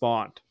 wouldn't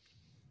respond.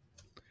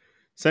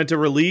 Sent a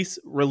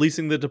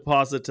releasing the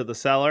deposit to the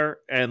seller,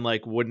 and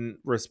like wouldn't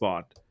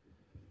respond.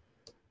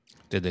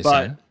 Did they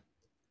sign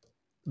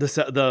it?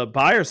 The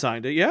buyer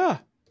signed it. Yeah.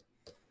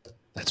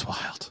 That's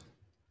wild.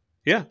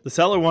 Yeah. The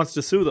seller wants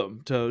to sue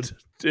them to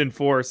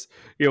enforce.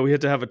 We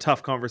had to have a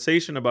tough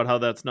conversation about how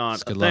that's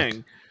not a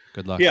thing.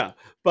 Good luck. Yeah.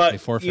 But they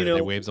forfeited.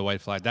 They waved the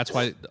white flag. That's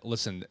why,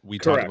 listen, we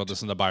talked about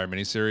this in the buyer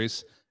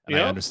miniseries, and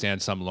I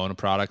understand some loan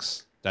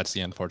products. That's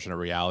the unfortunate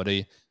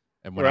reality.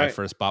 And when I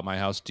first bought my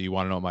house, do you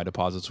want to know what my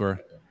deposits were?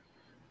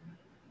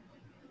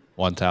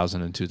 $1,000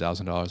 and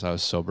 $2,000. I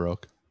was so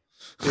broke.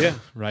 Yeah.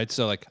 Right.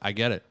 So like, I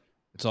get it.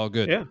 It's all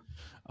good. Yeah.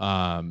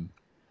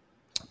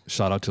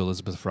 Shout out to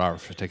Elizabeth Farrar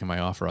for taking my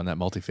offer on that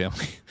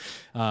multifamily.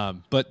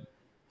 But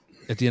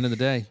at the end of the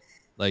day,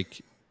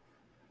 like,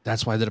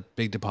 that's why the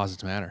big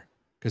deposits matter.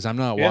 Because I'm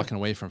not walking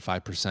away from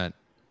 5%.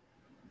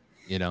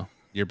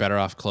 You're better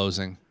off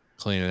closing,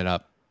 cleaning it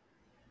up,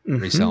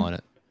 reselling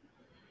it.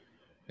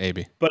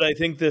 Maybe. But I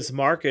think this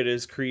market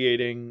is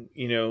creating,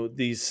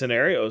 these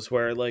scenarios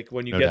where, like,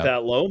 when you get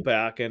that loan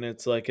back and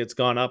it's like it's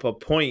gone up a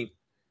point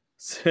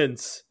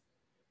since,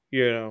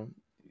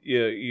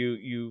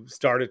 you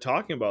started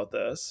talking about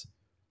this,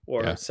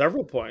 or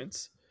several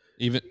points.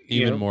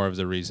 Even more of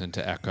the reason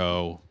to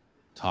echo,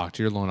 talk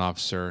to your loan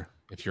officer.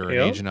 If you're an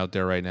agent out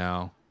there right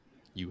now,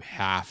 you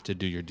have to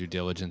do your due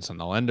diligence on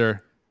the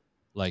lender.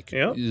 Like,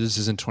 this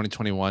isn't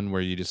 2021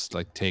 where you just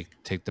like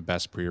take the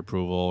best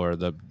pre-approval or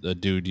the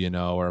dude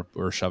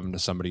or shove him to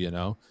somebody.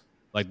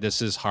 Like,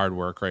 this is hard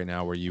work right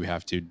now where you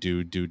have to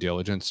do due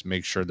diligence,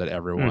 make sure that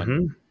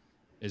everyone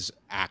is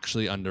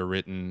actually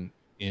underwritten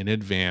in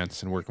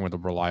advance, and working with a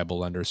reliable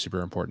lender is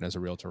super important as a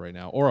realtor right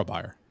now, or a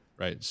buyer,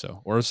 right?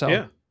 So, or a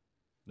seller,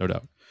 no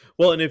doubt.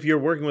 Well, and if you're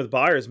working with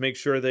buyers, make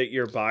sure that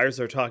your buyers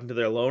are talking to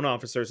their loan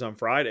officers on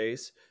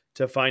Fridays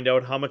to find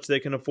out how much they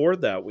can afford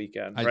that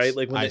weekend, right?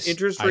 Like, when the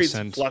interest rates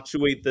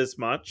fluctuate this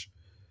much,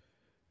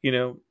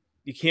 you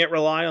can't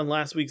rely on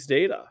last week's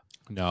data.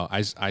 No,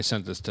 I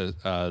sent this to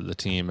the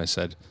team. I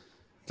said,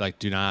 like,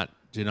 do not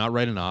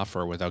write an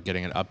offer without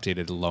getting an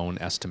updated loan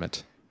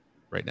estimate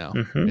right now.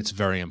 It's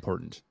very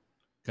important,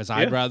 because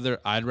I'd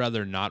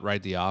rather not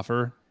write the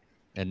offer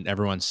and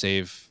everyone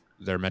save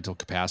their mental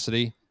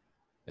capacity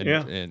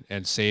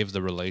and save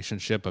the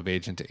relationship of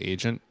agent to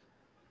agent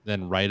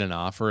than write an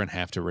offer and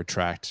have to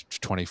retract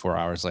 24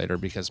 hours later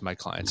because my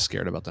client's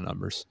scared about the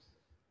numbers.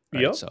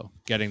 Right? So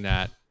getting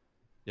that,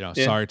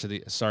 sorry to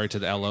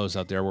the LOs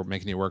out there. We're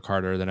making you work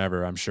harder than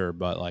ever, I'm sure,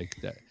 but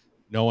like,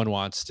 no one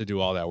wants to do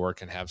all that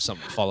work and have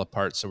something fall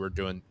apart. So we're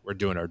doing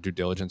our due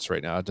diligence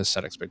right now to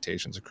set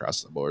expectations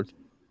across the board.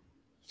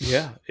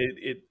 Yeah.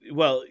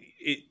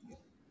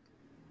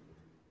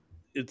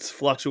 It's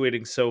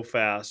fluctuating so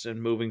fast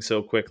and moving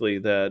so quickly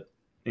that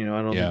I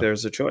don't think Yeah,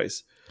 there's a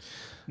choice.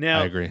 I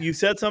Now, agree. you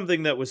said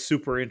something that was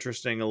super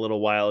interesting a little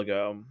while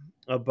ago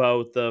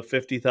about the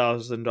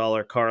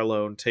 $50,000 car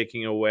loan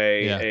taking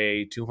away Yeah,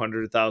 a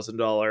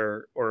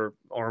 $200,000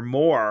 or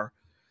more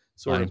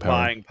sort buying of power.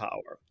 buying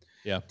power.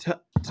 Yeah. T-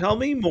 Tell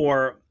me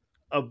more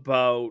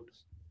about,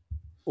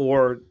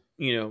 or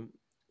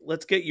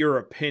let's get your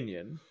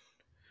opinion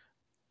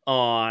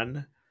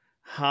on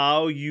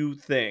how you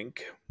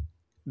think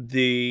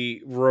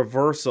the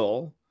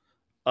reversal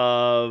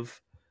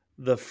of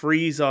the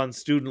freeze on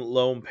student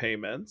loan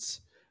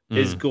payments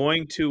is Mm,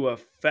 going to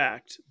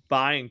affect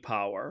buying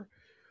power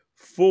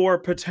for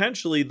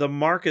potentially the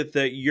market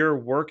that you're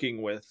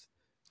working with,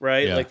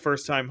 right? yeah. Like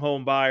first time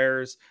home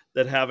buyers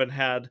that haven't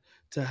had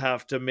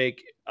to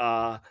make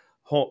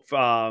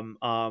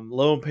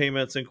loan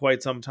payments in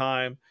quite some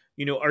time.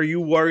 Are you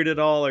worried at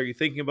all? Are you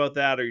thinking about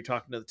that? Are you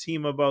talking to the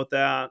team about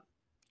that?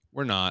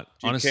 We're not.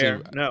 Do you Honestly,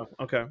 care? No.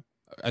 Okay.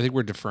 I think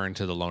we're deferring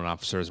to the loan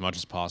officer as much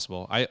as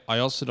possible. I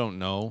also don't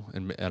know,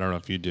 and I don't know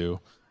if you do.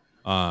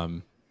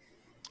 Um,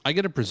 I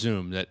got to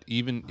presume that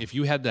even if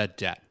you had that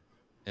debt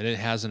and it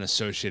has an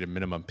associated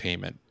minimum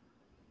payment,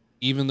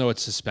 even though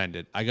it's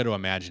suspended, I got to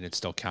imagine it's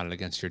still counted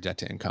against your debt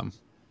to income,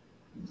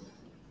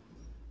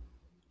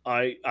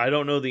 I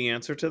don't know the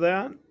answer to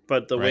that,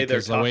 but the right? way they're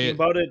Because talking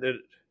about it, it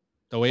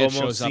the way it almost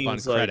shows up on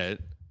seems like,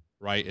 credit,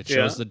 right? It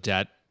shows yeah, the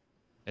debt.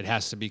 It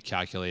has to be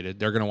calculated.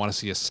 They're going to want to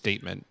see a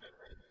statement,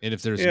 and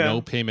if there's yeah,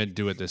 no payment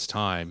due at this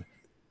time,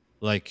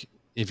 like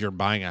if you're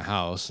buying a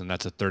house and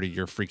that's a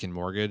 30-year freaking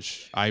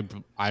mortgage, I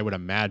would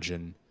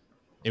imagine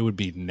it would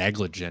be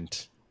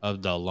negligent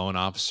of the loan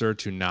officer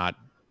to not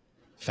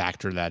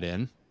factor that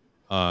in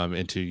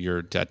into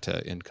your debt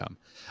to income.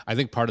 I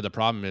think part of the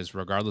problem is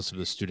regardless of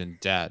the student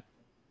debt,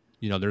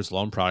 there's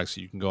loan products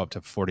that you can go up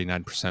to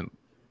 49%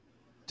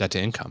 debt to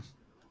income,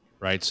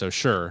 right? So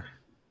sure,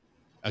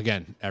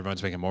 again,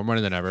 everyone's making more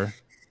money than ever.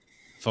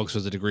 Folks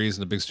with the degrees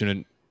and the big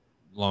student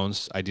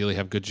loans ideally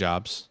have good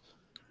jobs,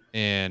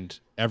 and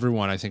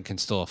everyone I think can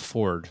still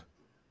afford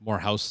more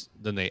house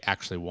than they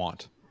actually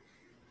want,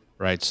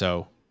 right?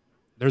 So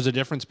there's a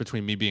difference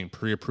between me being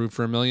pre-approved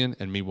for 1 million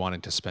and me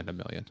wanting to spend 1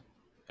 million,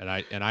 and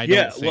I don't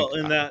yeah. think Well,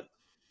 in that,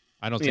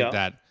 I don't think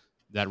yeah,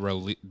 that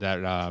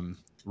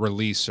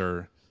release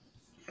or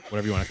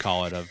whatever you want to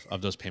call it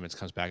of those payments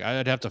comes back.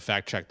 I'd have to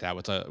fact check that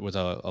with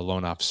a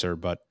loan officer,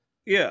 but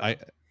yeah, I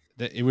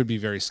it would be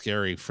very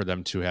scary for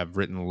them to have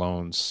written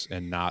loans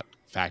and not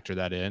factor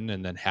that in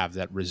and then have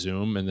that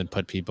resume and then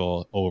put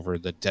people over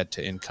the debt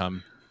to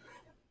income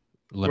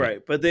limit.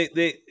 right. But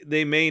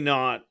they may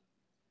not.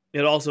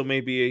 It also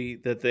may be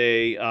that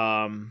they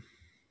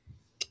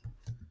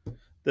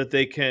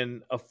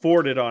can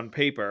afford it on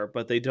paper,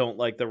 but they don't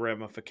like the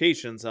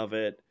ramifications of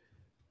it,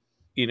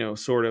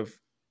 sort of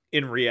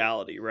in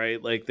reality,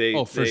 right? Like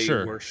Oh, they for they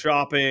sure. were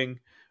shopping,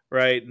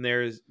 right? And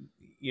there's,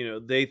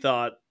 they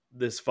thought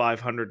this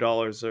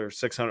 $500 or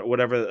 600,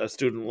 whatever a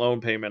student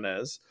loan payment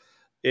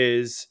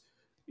is,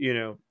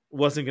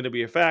 wasn't going to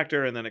be a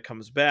factor, and then it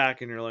comes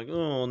back, and you're like,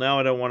 oh, now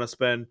I don't want to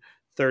spend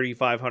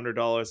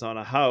 $3,500 on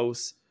a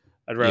house.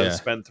 I'd rather Yeah.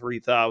 spend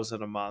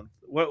 3,000 a month.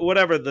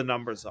 Whatever the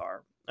numbers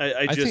are. I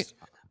I think just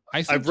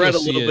I I've think you'll read a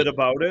see little bit it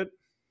about it.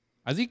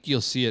 I think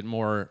you'll see it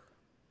more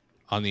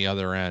on the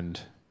other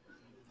end.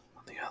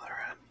 On the other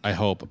end, I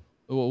hope.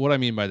 What I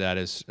mean by that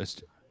is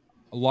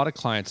a lot of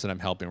clients that I'm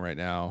helping right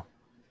now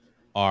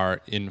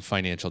are in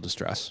financial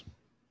distress.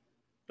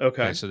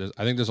 Okay, okay. so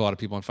I think there's a lot of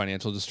people in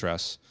financial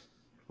distress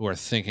who are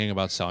thinking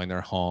about selling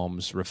their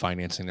homes,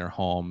 refinancing their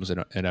homes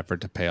in an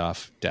effort to pay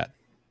off debt.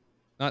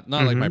 Not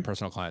like my Mm-hmm.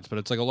 personal clients, but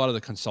it's like a lot of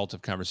the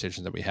consultative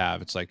conversations that we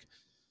have. It's like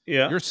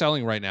Yeah, you're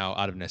selling right now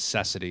out of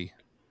necessity,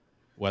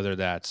 whether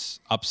that's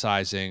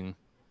upsizing,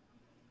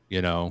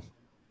 you know,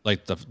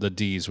 like the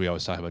D's we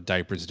always talk about: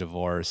 diapers,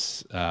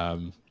 divorce,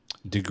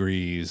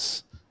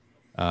 degrees,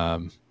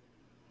 um,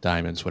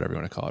 diamonds, whatever you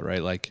want to call it,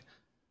 right? Like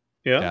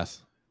yeah,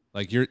 death.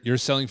 Like you're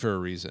selling for a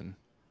reason.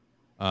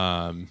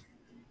 Um,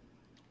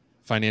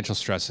 Financial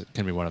stress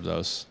can be one of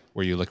those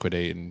where you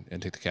liquidate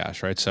and take the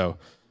cash, right? So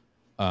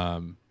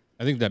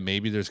I think that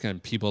maybe there's going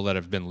to be people that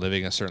have been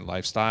living a certain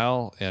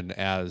lifestyle, and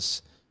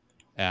as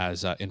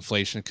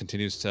inflation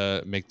continues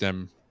to make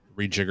them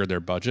rejigger their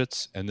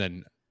budgets, and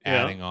then yeah.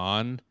 adding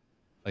on,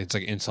 like it's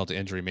like insult to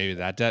injury. Maybe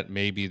that debt,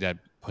 maybe that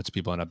puts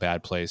people in a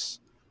bad place.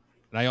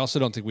 And I also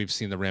don't think we've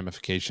seen the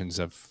ramifications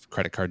of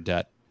credit card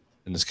debt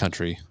in this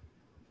country,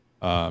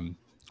 um,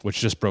 which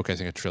just broke, I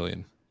think, 1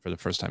 trillion for the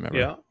first time ever.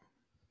 Yeah.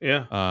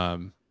 Yeah.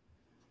 Um,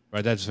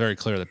 right, that's very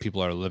clear that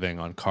people are living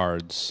on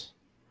cards,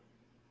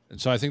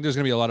 and so I think there's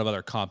going to be a lot of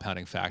other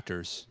compounding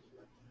factors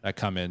that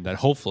come in that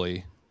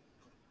hopefully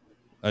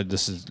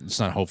it's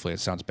not hopefully, it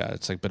sounds bad,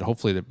 it's like, but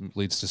hopefully that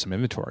leads to some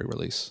inventory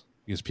release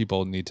because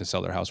people need to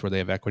sell their house where they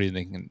have equity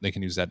and they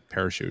can use that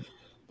parachute.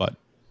 But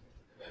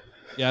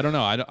yeah, I don't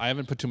know. I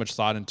haven't put too much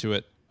thought into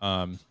it.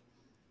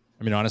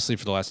 I mean, honestly,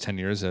 for the last 10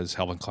 years, as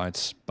helping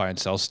clients buy and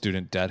sell,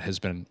 student debt has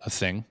been a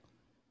thing.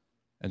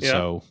 And Yeah.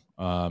 so,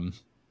 how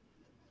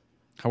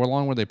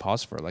long were they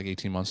paused for? Like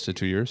 18 months to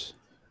 2 years?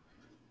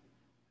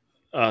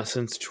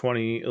 since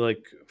 20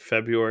 like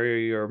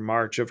February or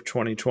March of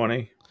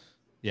 2020.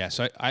 Yeah,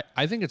 so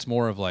I think it's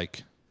more of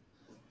like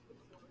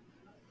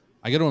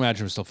I got to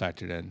imagine we're still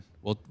factored in.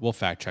 We'll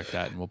fact check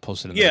that and we'll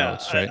post it in the Yeah,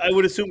 notes, right? I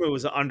would assume it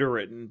was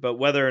underwritten, but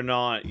whether or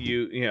not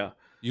yeah,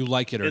 You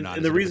like it or not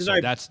and is the a different reason story.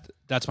 I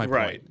That's my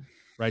right point,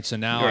 right? So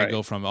now I right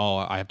go from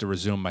I have to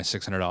resume my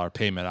 $600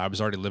 payment. I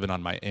was already living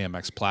on my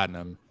Amex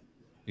Platinum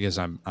because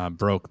I'm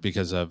broke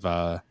because of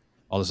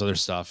all this other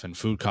stuff and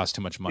food costs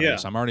too much money. yeah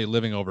So I'm already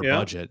living over yeah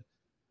budget.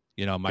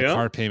 You know, my yeah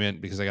car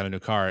payment because I got a new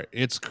car.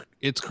 It's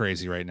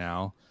crazy right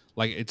now.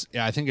 Like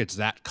I think it's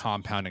that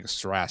compounding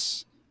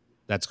stress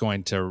that's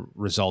going to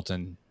result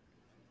in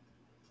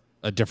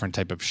a different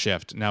type of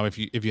shift. Now, if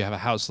you have a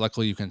house,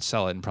 luckily you can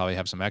sell it and probably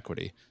have some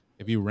equity.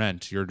 If you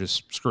rent, you're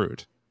just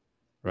screwed,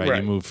 right? You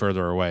right. move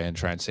further away and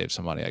try and save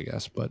some money, I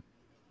guess. But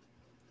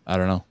I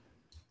don't know.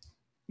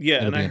 Yeah,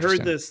 It'll and be I heard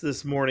interesting.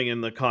 this morning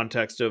in the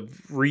context of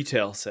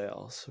retail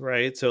sales,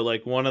 right? So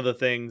like one of the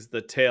things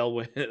the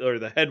tailwind or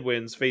the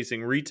headwinds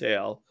facing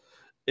retail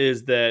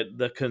is that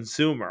the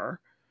consumer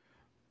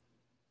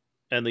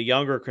and the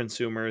younger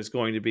consumer is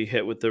going to be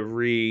hit with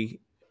the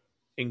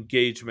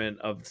engagement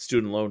of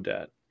student loan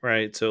debt,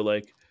 right? So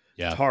like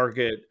Yeah,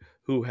 Target,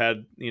 who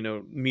had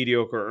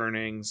mediocre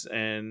earnings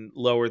and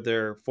lowered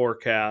their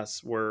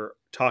forecasts, were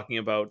talking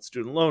about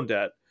student loan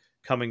debt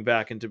coming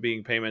back into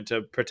being payment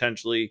to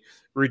potentially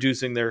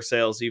reducing their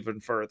sales even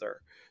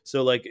further.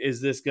 So like,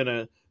 is this going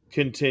to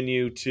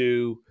continue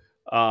to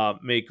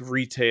make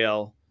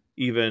retail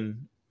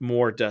even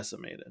more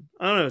decimated?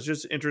 I don't know. It's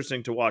just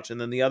interesting to watch.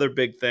 And then the other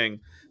big thing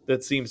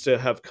that seems to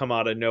have come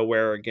out of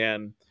nowhere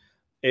again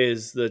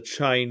is the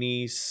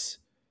Chinese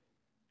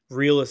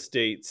real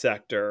estate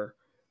sector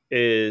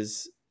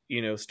is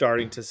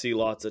starting to see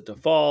lots of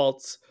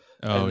defaults,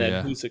 oh and then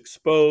yeah. who's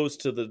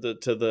exposed to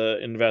the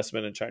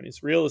investment in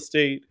Chinese real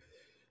estate.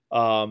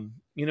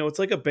 It's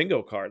like a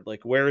bingo card.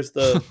 Like where's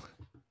the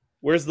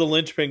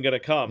linchpin going to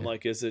come? Yeah.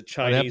 Like, is it What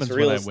Chinese happens when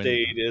real I win?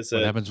 estate? Is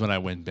What it happens when I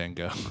win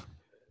bingo?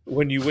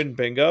 when you win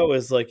bingo?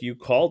 Is like you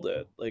called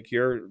it. Like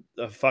you're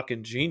a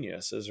fucking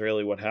genius. Is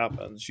really what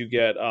happens.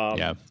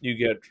 Yeah. You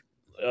get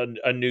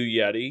a new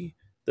Yeti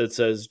that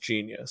says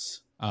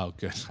genius. Oh,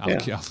 good.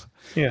 Yeah. I'll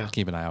Yeah.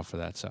 keep an eye out for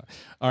that. So,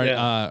 all right.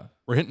 Yeah.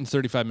 We're hitting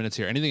 35 minutes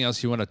here. Anything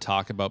else you want to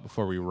talk about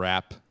before we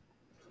wrap?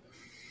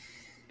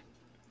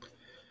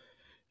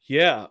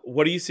 Yeah.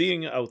 What are you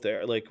seeing out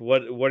there? Like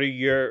what are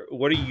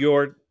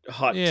your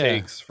hot Yeah.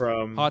 takes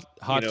from, Hot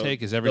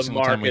take is every the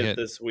single time we market hit.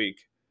 this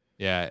week?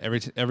 Yeah,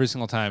 every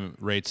single time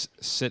rates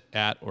sit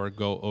at or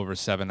go over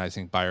 7, I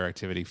think buyer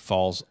activity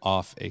falls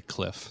off a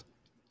cliff.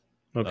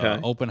 Okay.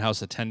 Open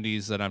house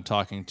attendees that I'm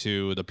talking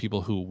to, the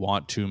people who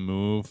want to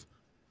move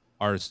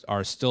are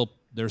still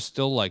they're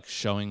still like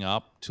showing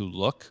up to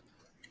look,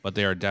 but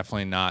they are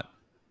definitely not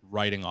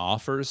writing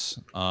offers.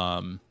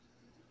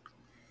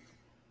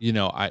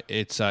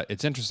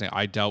 It's interesting.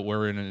 I doubt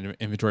we're in an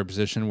inventory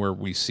position where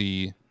we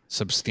see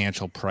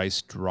substantial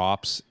price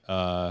drops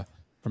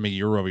from a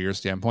year-over-year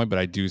standpoint, but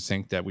I do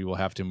think that we will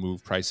have to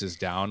move prices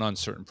down on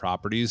certain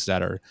properties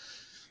that are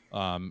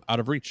out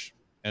of reach,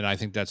 and I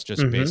think that's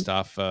just Mm-hmm. based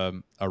off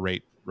a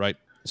rate, right?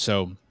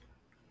 So,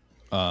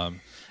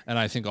 and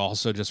I think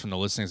also just from the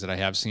listings that I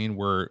have seen,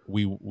 where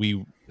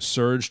we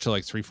surged to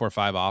like 3, 4,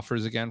 5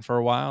 offers again for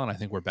a while, and I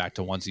think we're back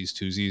to onesies,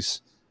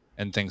 twosies,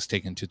 and things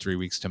taking 2, 3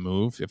 weeks to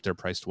move if they're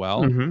priced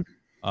well. Mm-hmm.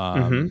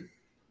 Mm-hmm.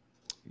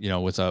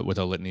 Um, with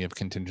a litany of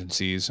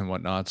contingencies and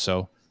whatnot.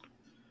 So,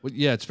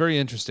 yeah, it's very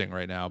interesting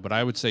right now. But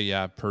I would say,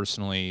 yeah,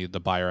 personally, the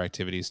buyer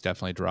activity's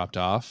definitely dropped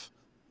off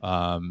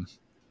a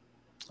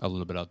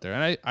little bit out there,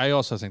 and I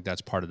also think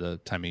that's part of the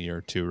time of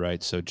year too,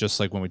 right? So just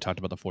like when we talked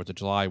about the 4th of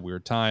July,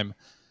 weird time,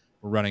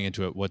 we're running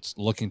into it. What's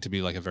looking to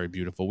be like a very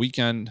beautiful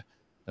weekend.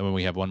 Then when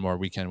we have one more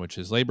weekend, which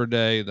is Labor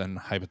Day, then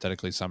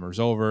hypothetically summer's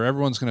over.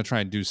 Everyone's going to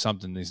try and do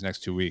something these next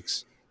 2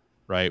 weeks,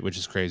 right? Which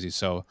is crazy.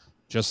 So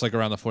just like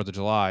around the 4th of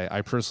July,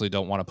 I personally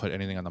don't want to put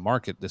anything on the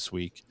market this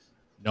week,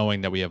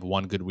 knowing that we have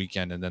one good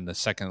weekend and then the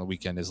second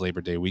weekend is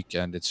Labor Day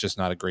weekend. It's just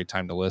not a great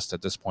time to list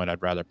at this point.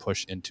 I'd rather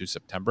push into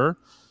September,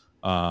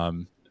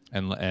 and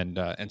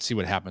see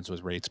what happens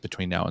with rates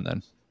between now and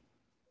then.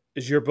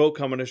 Is your boat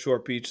coming to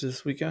Short Beach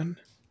this weekend?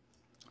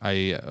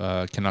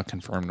 I cannot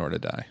confirm nor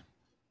deny.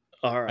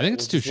 All I think right.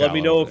 it's Well, too just let me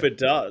shallow know over if there. it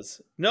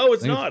does. No,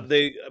 it's I think not.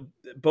 They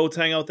boats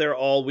hang out there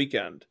all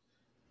weekend.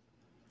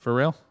 for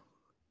real.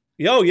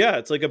 Oh yeah,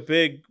 it's like a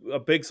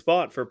big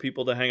spot for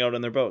people to hang out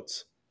in their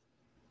boats.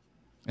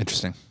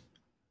 Interesting.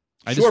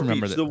 I just Short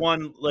remember Beach, that. the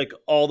one like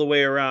all the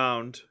way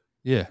around,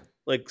 Yeah,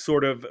 like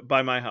sort of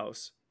by my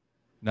house.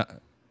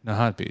 not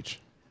Nahant Beach.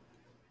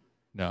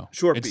 No,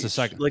 Short it's the Beach,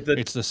 second. like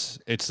It's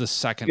the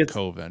second it's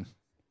cove in.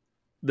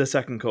 the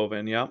second cove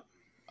in. Yeah,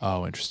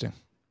 Oh, interesting.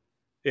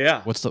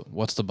 yeah. What's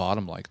the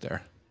bottom like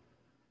there?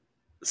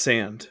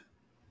 Sand,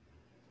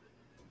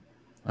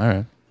 All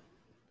right,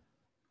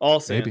 all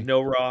sand, maybe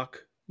no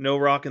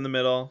rock in the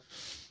middle.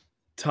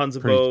 Tons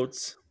of pretty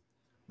boats.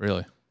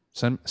 really.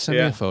 Send me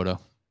a Yeah, photo.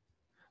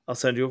 I'll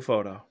send you a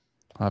photo.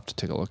 I'll have to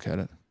take a look at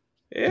it.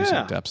 Yeah. Do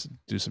some depths.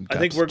 Do some depths. I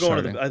think we're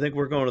going charting. I think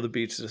we're going to the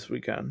beach this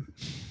weekend.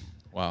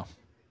 Wow.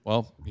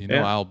 Well,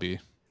 I'll be.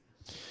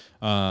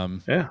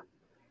 Yeah.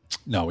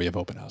 No, we have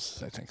open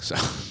houses, I think. So,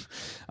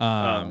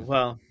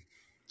 Well.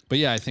 But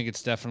yeah, I think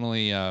it's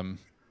definitely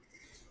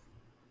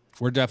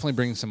we're definitely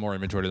bringing some more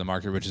inventory to the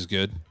market, which is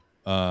good.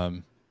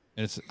 And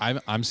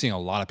I'm seeing a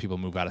lot of people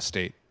move out of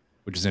state,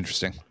 which is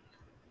interesting.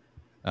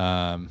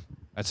 I'd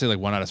say like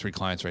 1 out of 3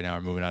 clients right now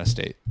are moving out of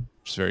state,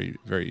 which is very,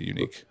 very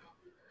unique.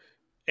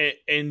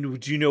 And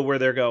do you know where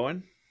they're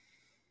going?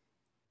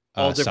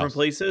 All different south.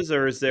 places,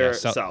 or is there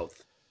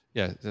south?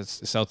 Yeah,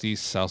 that's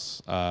southeast,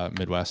 south,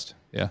 Midwest.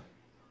 Yeah,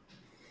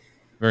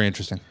 very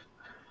interesting.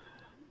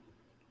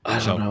 I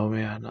don't know,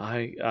 man.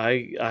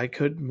 I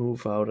could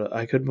move out.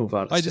 I could move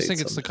out. I just think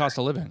it's the cost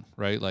of living,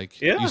 right? Like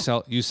you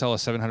sell a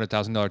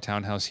 $700,000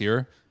 townhouse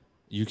here,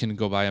 you can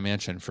go buy a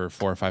mansion for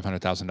 $400,000 or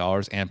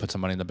 $500,000 and put some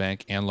money in the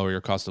bank and lower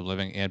your cost of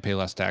living and pay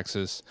less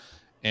taxes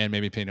and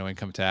maybe pay no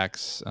income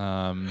tax.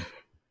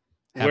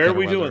 Where are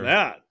we doing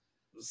that?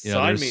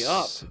 Sign me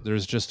up.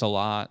 There's just a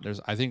lot.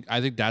 I think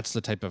that's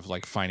the type of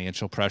like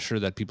financial pressure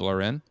that people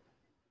are in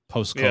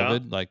post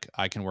COVID. Yeah. Like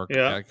I can work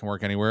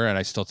anywhere, and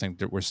I still think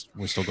that we're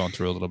still going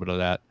through a little bit of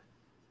that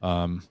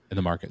in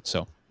the market.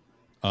 So,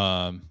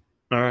 all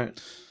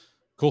right,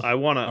 cool. I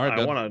want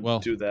to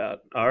do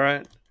that. All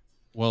right.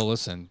 Well,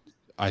 listen,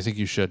 I think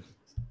you should.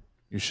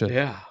 You should.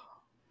 Yeah.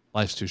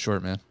 Life's too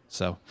short, man.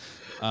 So,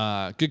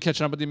 good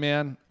catching up with you,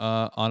 man.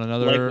 On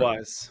another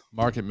Likewise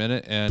Market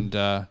Minute, and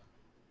I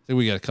think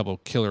we got a couple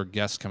killer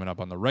guests coming up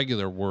on the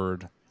regular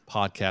Word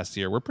podcast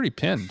here. We're pretty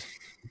pinned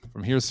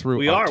from here through.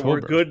 We October. We're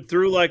good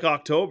through like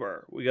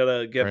October. We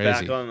gotta get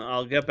back on.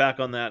 I'll get back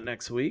on that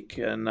next week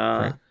and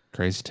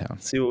crazy town.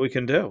 See what we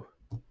can do.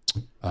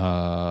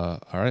 All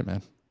right,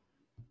 man.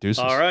 Deuces.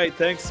 All right,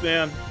 thanks,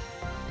 man.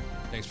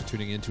 Thanks for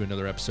tuning in to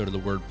another episode of the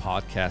Word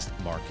Podcast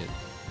Market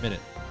Minute.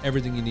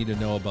 Everything you need to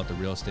know about the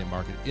real estate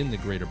market in the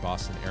greater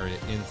Boston area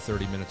in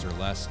 30 minutes or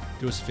less.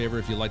 Do us a favor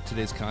if you like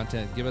today's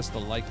content, give us the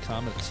like,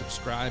 comment,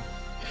 subscribe,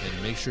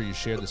 and make sure you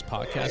share this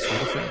podcast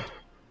with a friend.